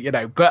 So,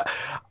 but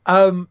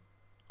on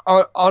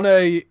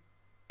a...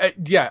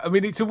 I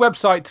mean, it's a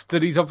website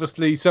that is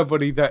obviously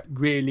somebody that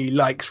really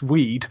likes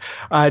weed,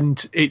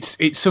 and it's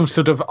some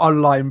sort of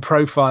online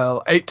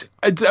profile. I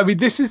mean,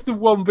 this is the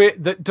one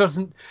bit that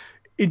doesn't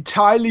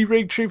entirely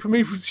ring true for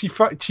me.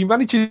 She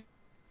manages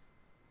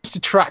to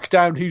track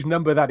down whose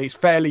number that is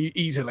fairly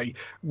easily,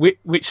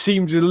 which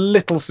seems a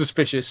little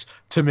suspicious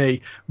to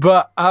me.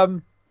 But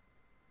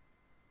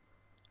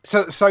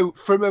so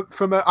from a,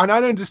 and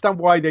I don't understand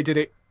why they did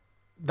it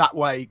that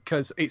way,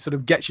 because it sort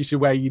of gets you to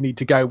where you need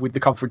to go with the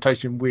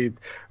confrontation with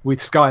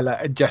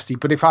Skylar and Jesse.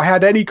 But if I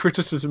had any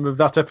criticism of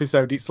that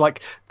episode, it's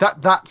like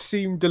that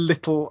seemed a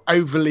little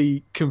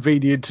overly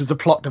convenient as a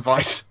plot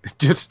device,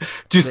 just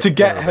to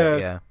get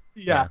her.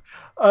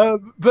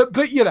 But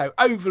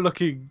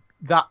overlooking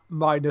that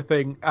minor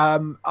thing,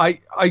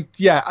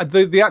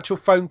 the actual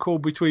phone call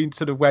between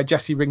sort of where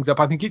Jesse rings up,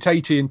 I think it's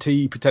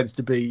AT&T pretends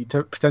to be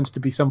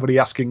somebody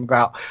asking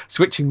about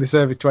switching the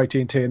service to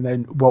AT&T, and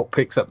then Walt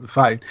picks up the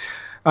phone.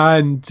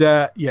 And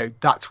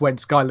that's when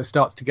Skylar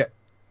starts to get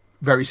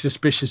very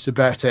suspicious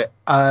about it.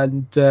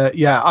 And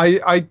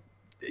I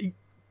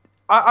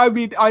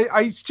mean,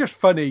 it's just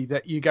funny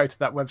that you go to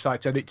that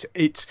website and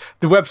it's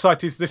the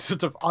website is this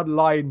sort of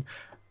online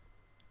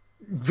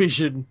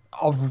vision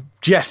of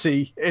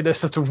Jesse in a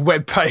sort of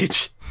web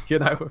page,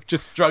 of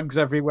just drugs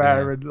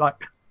everywhere and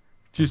like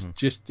just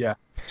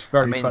it's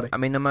very funny. I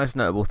mean, the most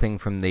notable thing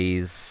from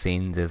these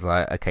scenes is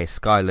like, okay,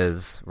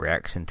 Skylar's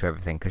reaction to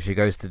everything, because she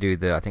goes to do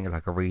I think it's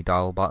like a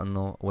redial button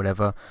or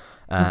whatever,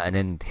 and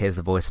then hears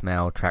the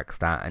voicemail, tracks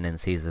that, and then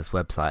sees this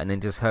website, and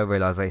then just her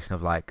realization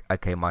of like,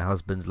 okay, my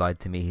husband's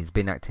lied to me, he's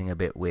been acting a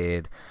bit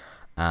weird,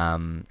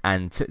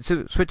 and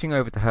so switching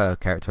over to her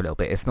character a little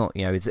bit, it's not,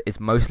 it's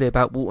mostly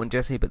about Walt and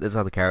Jesse, but there's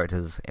other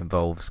characters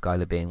involved,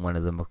 Skylar being one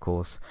of them, of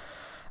course.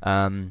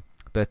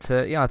 But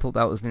I thought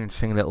that was an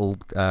interesting little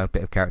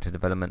bit of character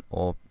development,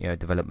 or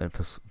development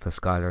for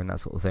Skylar and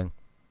that sort of thing.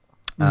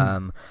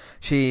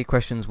 She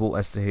questions Walt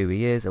as to who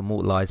he is, and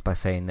Walt lies by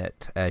saying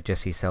that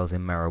Jesse sells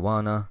him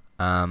marijuana.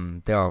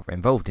 They are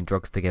involved in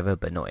drugs together,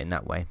 but not in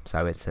that way.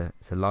 So it's a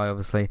lie,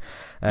 obviously.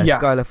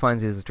 Skylar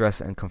finds his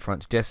address and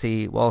confronts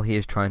Jesse while he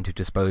is trying to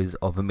dispose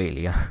of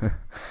Amelia,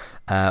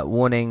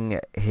 warning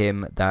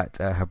him that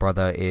her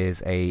brother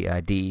is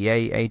a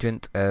DEA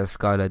agent.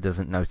 Skylar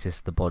doesn't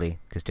notice the body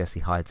because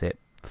Jesse hides it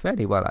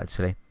fairly well,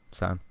 actually.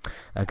 So,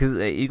 because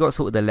you got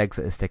sort of the legs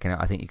that are sticking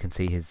out, I think you can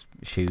see his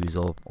shoes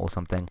or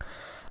something,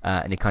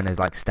 and he kind of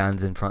like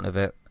stands in front of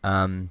it.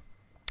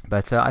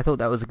 But I thought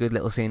that was a good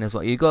little scene as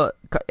well. You've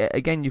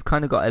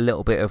kind of got a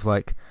little bit of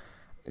like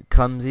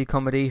clumsy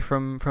comedy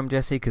from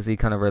Jesse, because he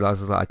kind of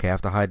realizes like, okay, I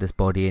have to hide this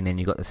body, and then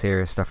you got the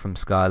serious stuff from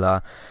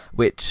Skylar,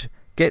 which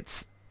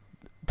gets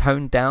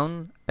toned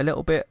down a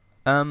little bit.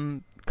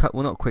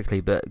 Well, not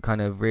quickly, but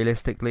kind of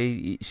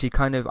realistically.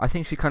 I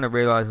think she kind of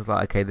realizes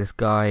like, okay, this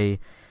guy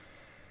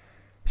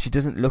she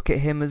doesn't look at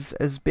him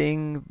as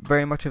being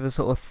very much of a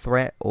sort of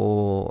threat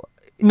or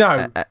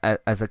No.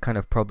 as a kind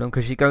of problem,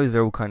 because she goes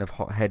there all kind of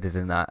hot-headed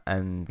and that,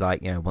 and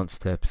like, you know, wants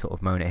to sort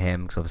of moan at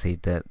him because obviously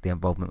the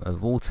involvement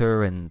of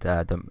Walter and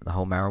the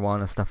whole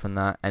marijuana stuff and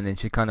that, and then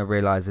she kind of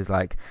realizes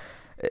like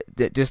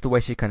just the way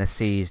she kind of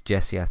sees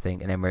Jesse, I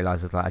think, and then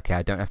realizes like, okay,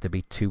 I don't have to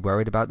be too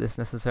worried about this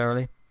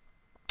necessarily.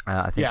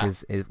 I think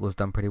it was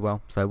done pretty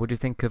well. So what do you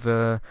think of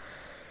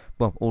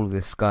well, all of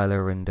this,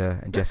 Skylar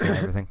and Jesse and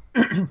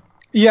everything?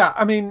 Yeah,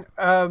 I mean,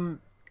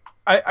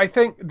 I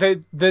think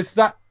there's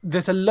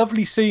a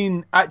lovely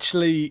scene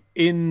actually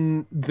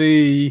in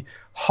the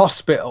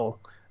hospital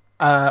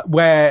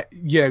where,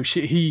 you know,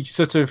 he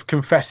sort of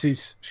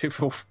confesses,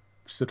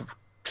 sort of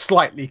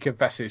slightly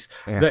confesses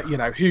that, you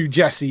know, who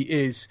Jesse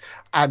is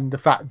and the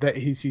fact that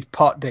he's his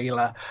pot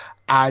dealer,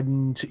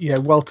 and, you know,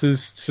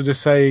 Walter's sort of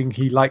saying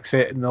he likes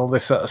it and all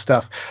this sort of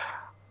stuff.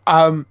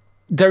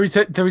 There is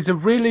a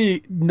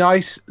really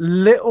nice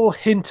little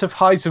hint of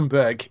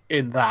Heisenberg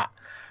in that,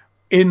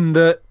 in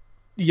that,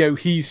 you know,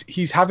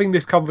 he's having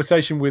this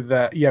conversation with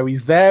you know,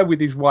 he's there with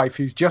his wife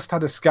who's just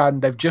had a scan.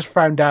 They've just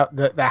found out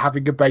that they're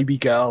having a baby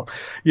girl.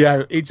 You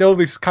know, it's all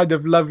this kind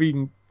of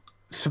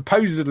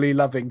supposedly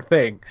loving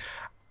thing.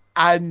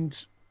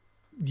 And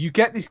you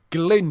get this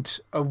glint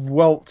of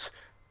Walt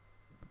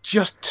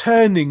just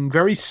turning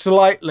very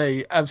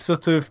slightly and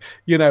sort of,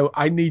 you know,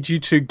 I need you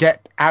to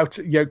get out,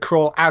 you know,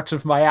 crawl out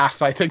of my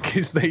ass, I think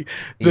is the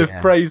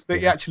phrase that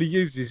he actually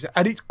uses.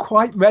 And it's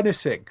quite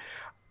menacing.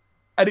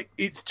 And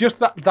it's just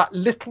that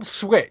little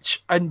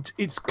switch. And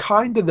it's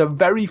kind of the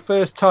very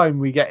first time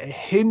we get a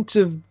hint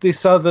of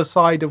this other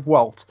side of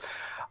Walt.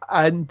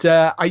 And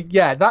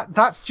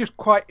that's just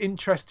quite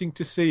interesting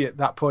to see at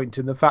that point,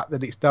 in the fact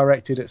that it's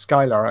directed at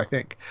Skylar, I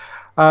think.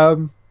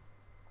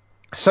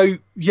 So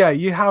yeah,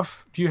 you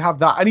have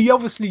that, and he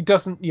obviously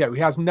doesn't, you know,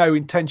 he has no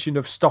intention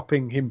of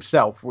stopping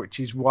himself, which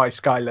is why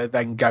Skylar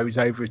then goes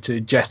over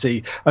to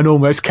Jesse and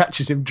almost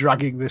catches him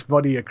dragging this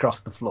body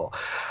across the floor.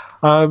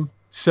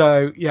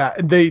 So yeah,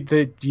 and they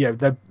you know,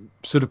 they're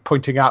sort of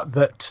pointing out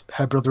that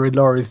her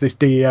brother-in-law is this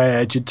DEA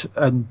agent,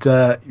 and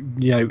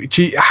you know,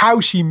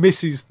 how she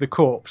misses the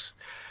corpse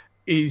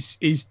is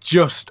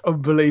just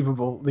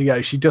unbelievable. You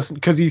know, she doesn't,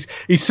 because he's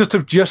sort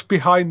of just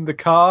behind the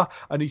car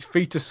and his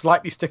feet are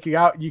slightly sticking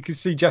out, and you can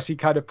see Jesse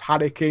kind of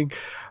panicking.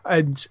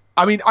 And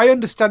I mean, I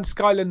understand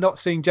Skylar not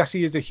seeing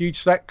Jesse as a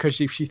huge threat, because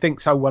if she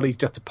thinks, oh well, he's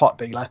just a pot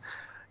dealer,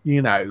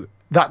 you know,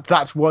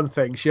 that's one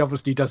thing. She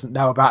obviously doesn't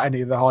know about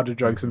any of the harder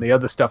drugs and the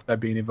other stuff they're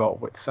being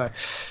involved with. So,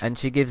 and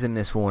she gives him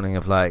this warning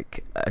of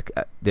like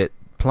that,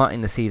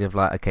 planting the seed of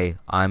like, okay,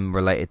 I'm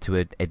related to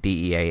a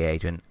DEA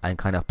agent, and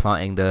kind of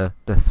planting the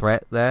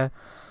threat there.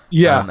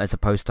 Yeah. As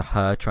opposed to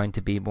her trying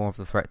to be more of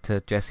the threat to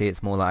Jesse,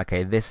 it's more like,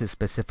 okay, this is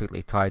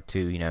specifically tied to,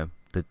 you know,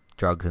 the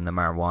drugs and the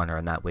marijuana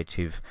and that,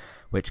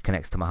 which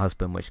connects to my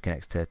husband, which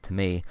connects to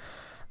me.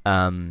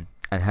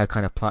 And her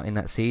kind of planting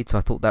that seed. So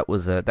I thought that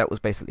was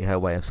basically her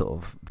way of sort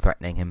of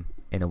threatening him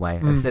in a way.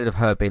 Instead of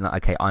her being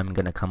like, okay, I'm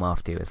going to come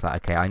after you, it's like,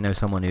 okay, I know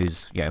someone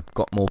who's, you know,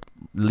 got more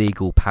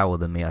legal power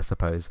than me, I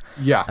suppose.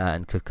 Yeah.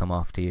 And could come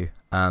after you.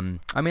 I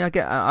mean,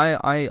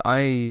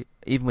 I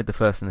even with the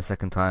first and the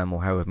second time,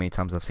 or however many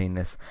times I've seen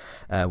this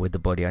with the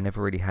body, I never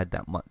really had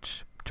that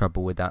much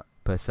trouble with that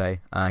per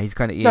se. He's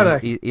kind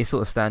of he's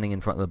sort of standing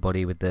in front of the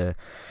body with the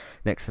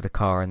next to the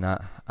car and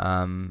that,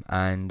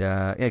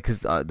 yeah,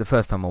 because the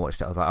first time I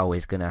watched it, I was like, oh,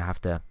 he's gonna have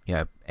to, you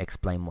know,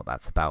 explain what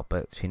that's about,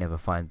 but she never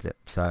finds it.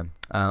 So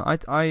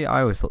I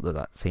always thought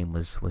that scene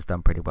was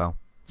done pretty well.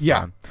 So,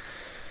 yeah.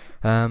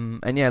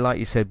 And yeah, like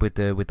you said with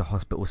the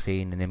hospital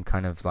scene and him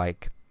kind of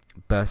like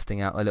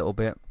bursting out a little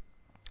bit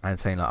and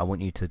saying like, I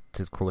want you to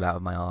crawl out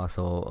of my arse,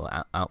 or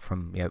out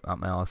from, you know, out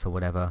my arse or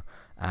whatever,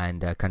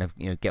 and kind of,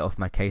 you know, get off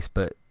my case,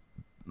 but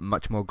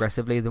much more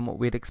aggressively than what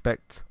we'd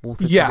expect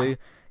Walter to do,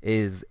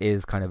 is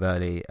kind of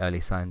early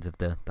signs of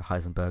the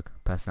Heisenberg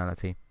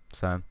personality.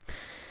 So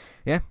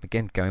yeah,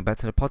 again, going back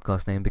to the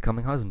podcast name,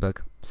 becoming Heisenberg.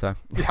 So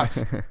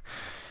yes.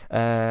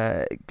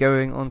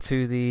 Going on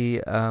to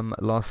the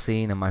last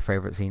scene, and my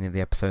favourite scene of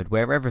the episode,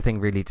 where everything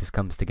really just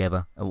comes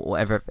together, or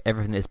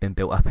everything that's been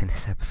built up in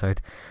this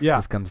episode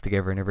just comes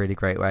together in a really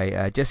great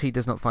way. Jesse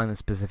does not find a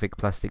specific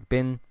plastic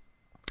bin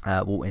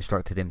Walt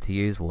instructed him to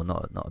use, well,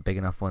 not a big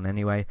enough one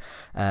anyway,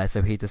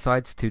 so he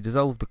decides to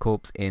dissolve the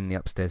corpse in the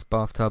upstairs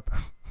bathtub.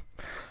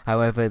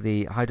 However,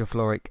 the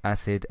hydrofluoric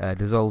acid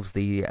dissolves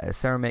the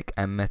ceramic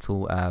and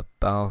metal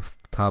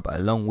bathtub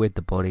along with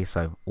the body,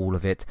 so all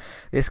of it.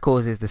 This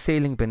causes the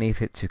ceiling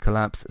beneath it to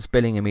collapse,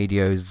 spilling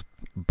Emilio's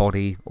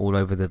body all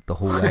over the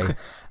hallway.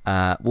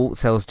 Walt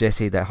tells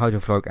Jesse that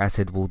hydrofluoric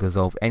acid will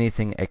dissolve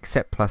anything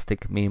except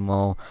plastic.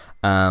 Meanwhile,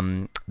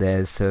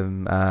 there's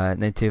some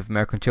Native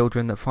American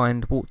children that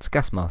find Walt's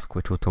gas mask,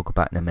 which we'll talk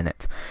about in a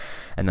minute,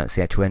 and that's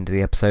the actual end of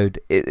the episode.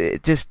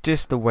 It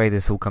just the way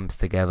this all comes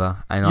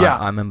together, and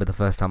I remember the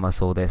first time I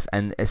saw this,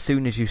 and as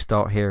soon as you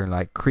start hearing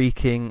like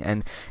creaking,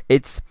 and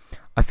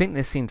I think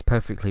this scene's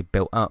perfectly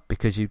built up,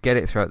 because you get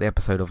it throughout the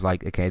episode of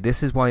like, okay,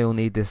 this is why you'll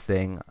need this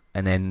thing.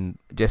 and then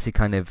Jesse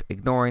kind of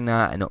ignoring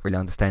that and not really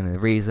understanding the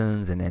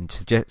reasons, and then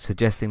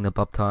suggesting the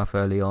Bob Tarf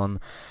early on,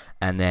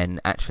 and then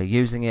actually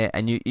using it.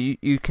 And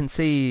you can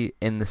see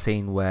in the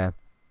scene where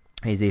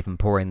he's even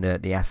pouring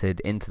the acid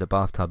into the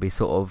bathtub,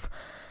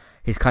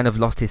 he's kind of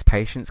lost his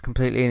patience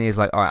completely, and he's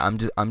like, all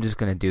right, I'm just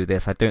going to do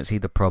this. I don't see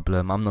the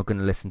problem. I'm not going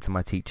to listen to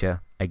my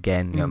teacher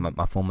again,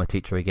 my former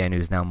teacher again,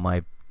 who's now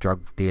my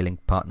drug dealing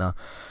partner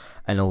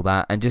and all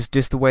that. And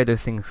just the way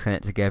those things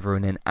connect together,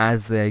 and then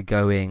as they're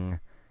going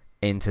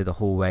into the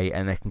hallway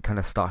and they can kind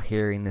of start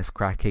hearing this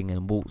cracking,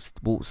 and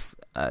Walt's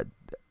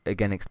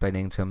again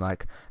explaining to him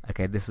like,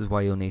 okay, this is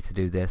why you'll need to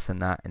do this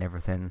and that and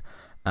everything,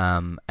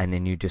 and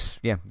then you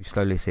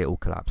slowly see it all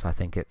collapse. I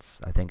think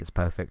it's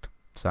perfect.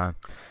 So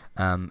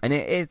and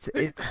it's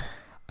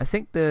I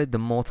think the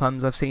more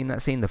times I've seen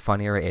that scene, the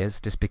funnier it is,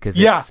 just because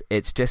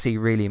it's Jesse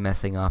really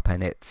messing up,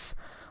 and it's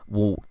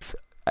Walt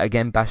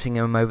again bashing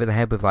him over the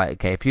head with like,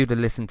 okay, if you'd have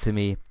listened to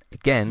me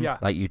again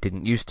like you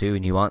didn't used to,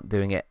 and you aren't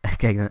doing it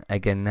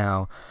again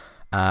now,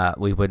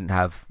 we wouldn't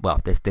have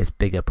this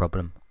bigger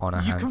problem on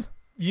our hands.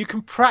 You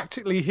can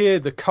practically hear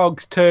the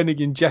cogs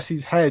turning in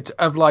Jesse's head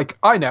of like,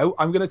 I know,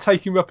 I'm going to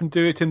take him up and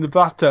do it in the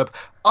bathtub.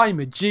 I'm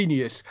a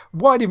genius.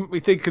 Why didn't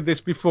we think of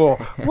this before?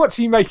 What's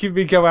he making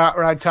me go out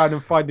around town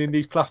and finding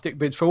these plastic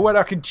bins for when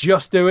I can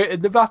just do it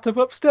in the bathtub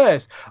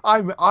upstairs?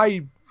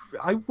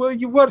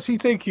 What's he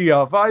thinking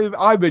of?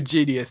 I'm a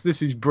genius.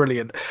 This is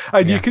brilliant.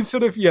 And you can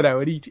sort of,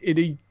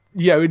 and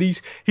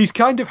he's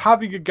kind of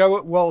having a go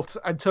at Walt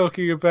and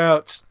talking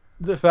about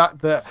the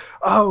fact that,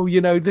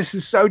 this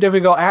is so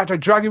difficult. I had to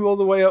drag him all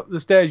the way up the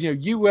stairs.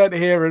 You weren't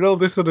here and all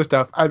this sort of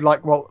stuff. And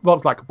like,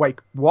 Walt's like, wait,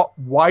 what?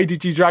 Why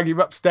did you drag him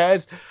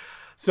upstairs?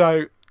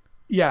 So,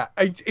 yeah,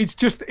 it's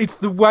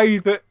the way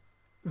that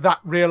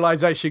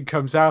realization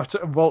comes out,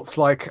 and Walt's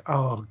like,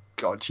 oh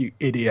God, you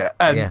idiot.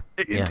 And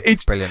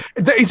it's brilliant.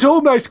 It's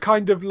almost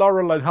kind of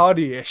Laurel and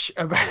Hardy-ish,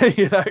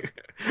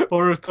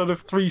 or a sort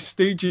of Three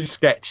Stooges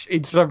sketch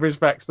in some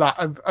respects, that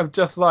of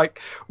just like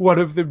one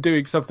of them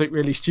doing something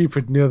really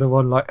stupid and the other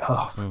one like,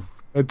 for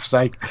God's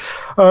sake.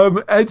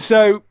 And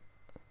so,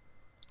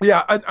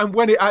 yeah, and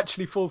when it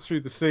actually falls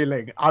through the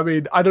ceiling, I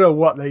mean, I don't know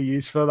what they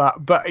use for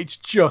that, but it's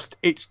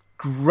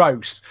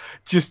gross.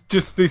 Just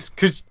this,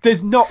 because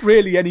there's not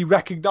really any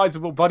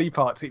recognizable body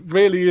parts. It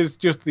really is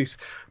just this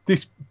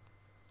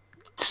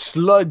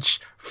sludge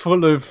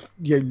full of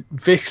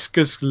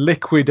viscous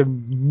liquid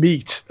and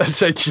meat,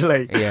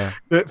 essentially. Yeah.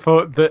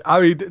 I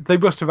mean, they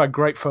must have had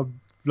great fun.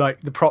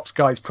 Like, the props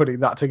guys putting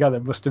that together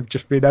must have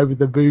just been over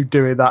the moon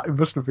doing that. It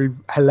must have been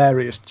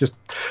hilarious just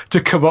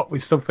to come up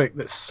with something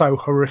that's so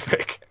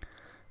horrific.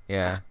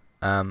 Yeah.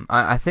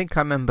 I think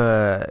I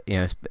remember,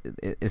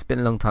 it's been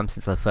a long time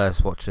since I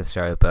first watched the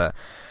show, but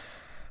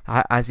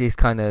as he's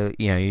kind of,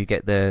 you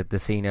get the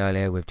scene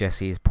earlier with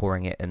Jesse's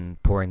pouring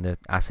the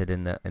acid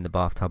in the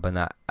bathtub and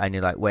that, and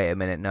you're like, wait a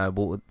minute, no,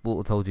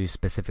 Walter told you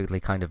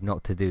specifically kind of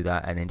not to do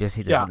that, and then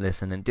Jesse doesn't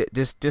listen, and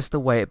just the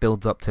way it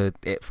builds up to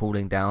it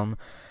falling down,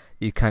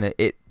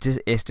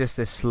 it's just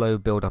this slow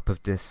build up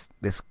of this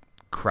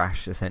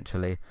crash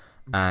essentially.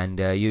 And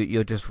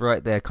you're just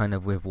right there kind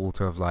of with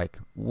Walter of like,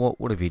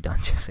 what have you done,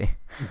 Jesse?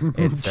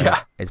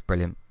 It's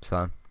brilliant.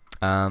 So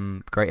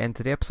great end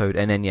to the episode.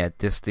 And then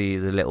just the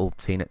little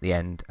scene at the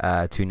end,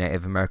 two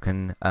Native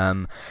American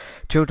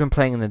children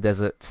playing in the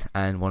desert,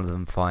 and one of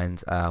them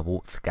finds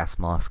Walt's gas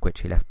mask, which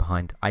he left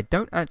behind. I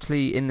don't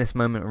actually in this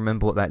moment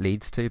remember what that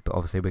leads to, but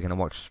obviously we're going to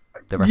watch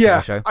the rest of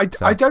the show.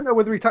 I don't know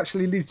whether it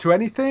actually leads to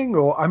anything,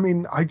 or I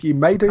mean, you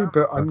may do,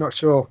 but I'm not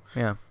sure.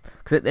 Yeah,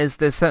 because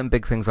there's certain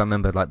big things I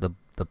remember, like the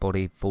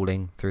body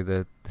falling through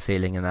the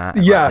ceiling and that,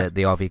 and like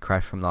the RV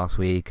crash from last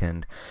week,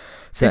 and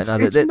certain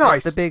other.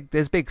 Nice.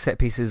 There's big set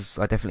pieces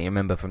I definitely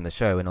remember from the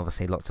show, and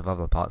obviously lots of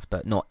other parts,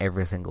 but not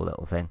every single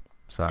little thing.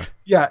 So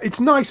yeah,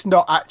 it's nice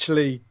not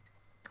actually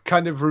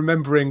kind of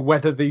remembering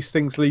whether these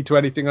things lead to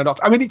anything or not.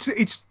 I mean,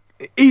 it's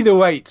either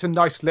way, it's a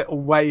nice little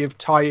way of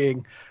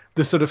tying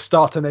the sort of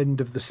start and end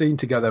of the scene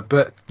together,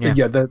 but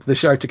the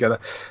show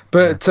together.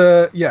 But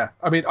I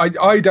mean,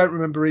 I don't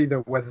remember either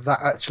whether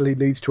that actually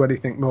leads to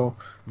anything more.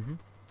 Mm-hmm.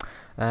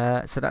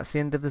 So that's the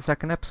end of the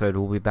second episode.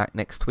 We'll be back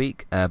next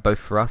week, both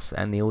for us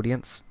and the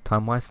audience,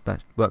 time-wise,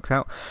 that works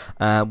out.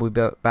 We'll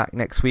be back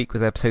next week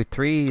with episode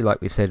 3.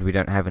 Like we've said, we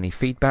don't have any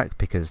feedback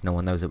because no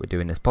one knows that we're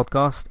doing this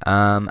podcast.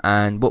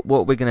 And what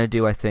we're going to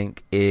do, I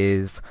think,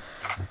 is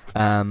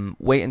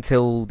wait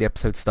until the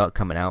episodes start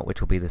coming out,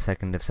 which will be the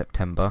 2nd of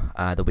September,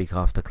 the week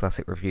after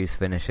Classic Reviews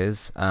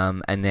finishes.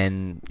 And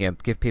then,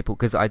 give people,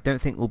 because I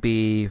don't think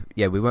we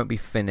won't be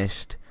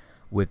finished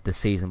with the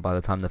season by the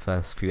time the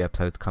first few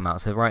episodes come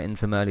out, so write in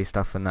some early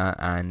stuff and that,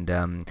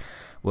 and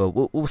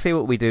we'll see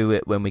what we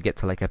do when we get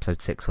to like episode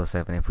 6 or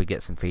 7, if we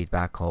get some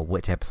feedback or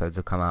which episodes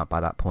have come out by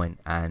that point,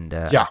 and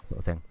sort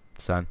of thing.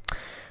 So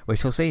we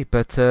shall see,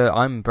 but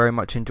I'm very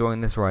much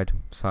enjoying this ride.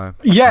 So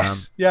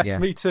yes,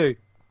 me too.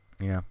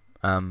 Yeah.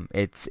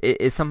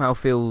 It somehow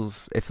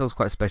feels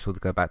quite special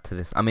to go back to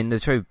this. I mean, the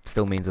show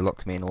still means a lot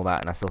to me and all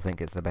that, and I still think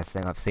it's the best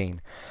thing I've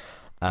seen.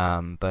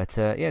 But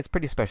yeah, it's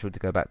pretty special to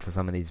go back to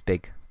some of these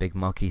big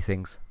marquee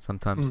things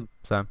sometimes.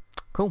 So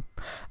cool.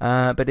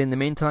 But in the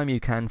meantime, you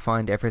can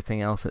find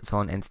everything else that's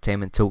on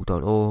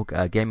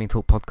entertainmenttalk.org, Gaming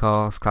Talk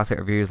podcast, classic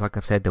reviews. Like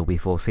I've said, there'll be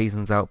 4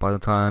 seasons out by the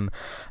time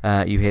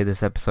you hear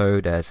this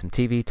episode, some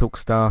TV talk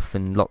stuff,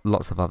 and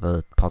lots of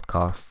other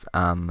podcasts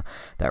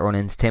that are on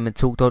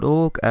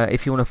entertainmenttalk.org.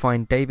 If you want to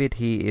find David,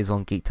 he is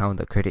on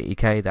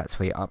geektown.co.uk. That's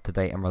for your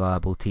up-to-date and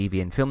reliable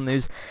TV and film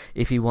news.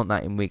 If you want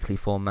that in weekly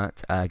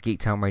format,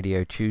 Geektown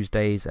Radio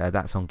Tuesdays,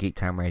 that's on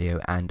Geektown Radio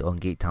and on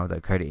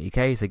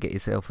geektown.co.uk, so get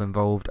yourself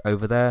involved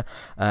over there.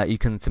 You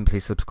can simply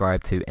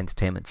subscribe to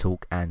Entertainment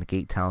Talk and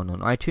Geektown on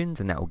iTunes,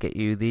 and that will get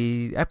you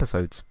the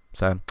episodes.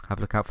 So have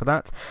a look out for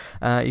that.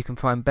 You can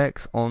find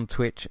Bex on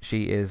Twitch.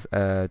 She is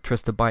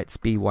Tristabytes,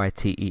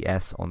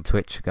 BYTES on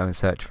Twitch. Go and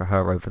search for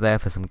her over there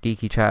for some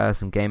geeky chatter,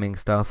 some gaming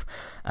stuff,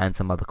 and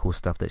some other cool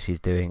stuff that she's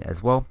doing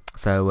as well.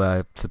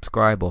 So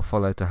subscribe or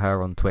follow to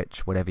her on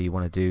Twitch, whatever you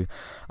want to do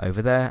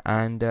over there,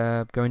 and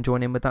go and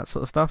join in with that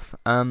sort of stuff.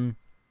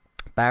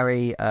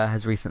 Barry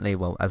has recently,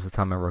 well, as the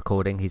time of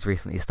recording, he's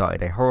recently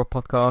started a horror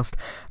podcast.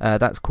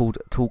 That's called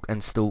Talk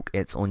and Stalk.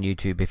 It's on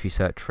YouTube. If you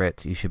search for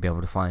it, you should be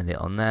able to find it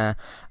on there.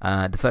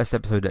 The first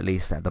episode, at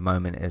least at the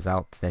moment, is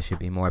out. There should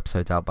be more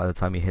episodes out by the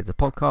time you hit the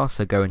podcast,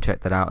 so go and check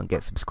that out and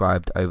get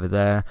subscribed over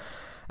there.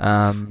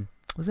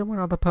 Was there one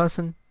other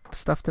person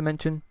stuff to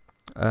mention?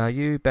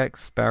 You,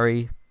 Bex,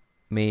 Barry,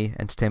 me,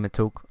 Entertainment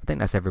Talk. I think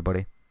that's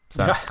everybody.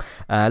 So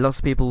lots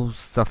of people's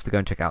stuff to go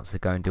and check out, so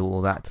go and do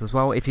all that as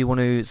well. If you want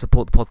to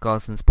support the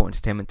podcast and support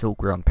Entertainment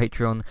Talk, we're on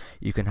Patreon.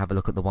 You can have a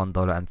look at the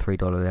 $1 and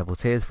 $3 level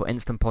tiers for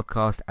instant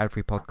podcast,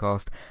 ad-free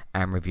podcast,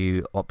 and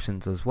review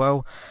options as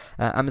well.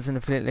 Amazon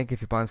affiliate link: if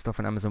you're buying stuff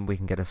on Amazon, we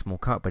can get a small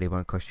cut, but it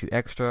won't cost you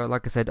extra.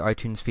 Like I said,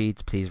 iTunes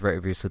feeds, please rate,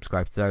 review,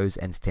 subscribe to those,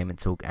 Entertainment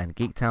Talk and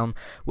Geektown.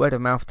 Word of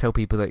mouth, tell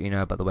people that you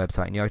know about the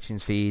website and the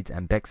iTunes feeds,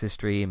 and Bex's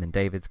stream, and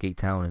David's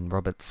Geektown, and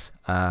Robert's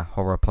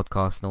horror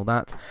podcast and all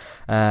that.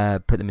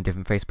 Put them in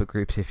different Facebook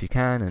groups if you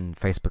can, and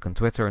Facebook and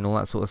Twitter and all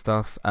that sort of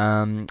stuff.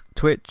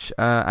 Twitch,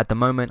 at the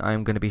moment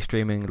I'm going to be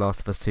streaming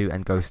Last of Us 2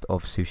 and Ghost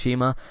of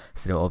Tsushima,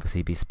 so there'll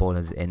obviously be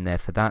spoilers in there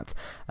for that,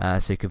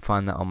 so you can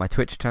find that on my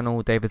Twitch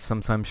channel. David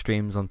sometimes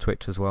streams on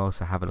Twitch as well,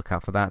 so have a look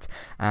out for that,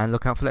 and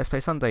look out for Let's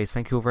Play Sundays.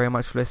 Thank you all very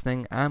much for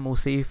listening, and we'll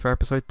see you for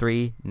episode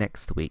 3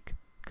 next week.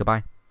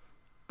 Goodbye.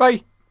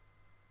 Bye.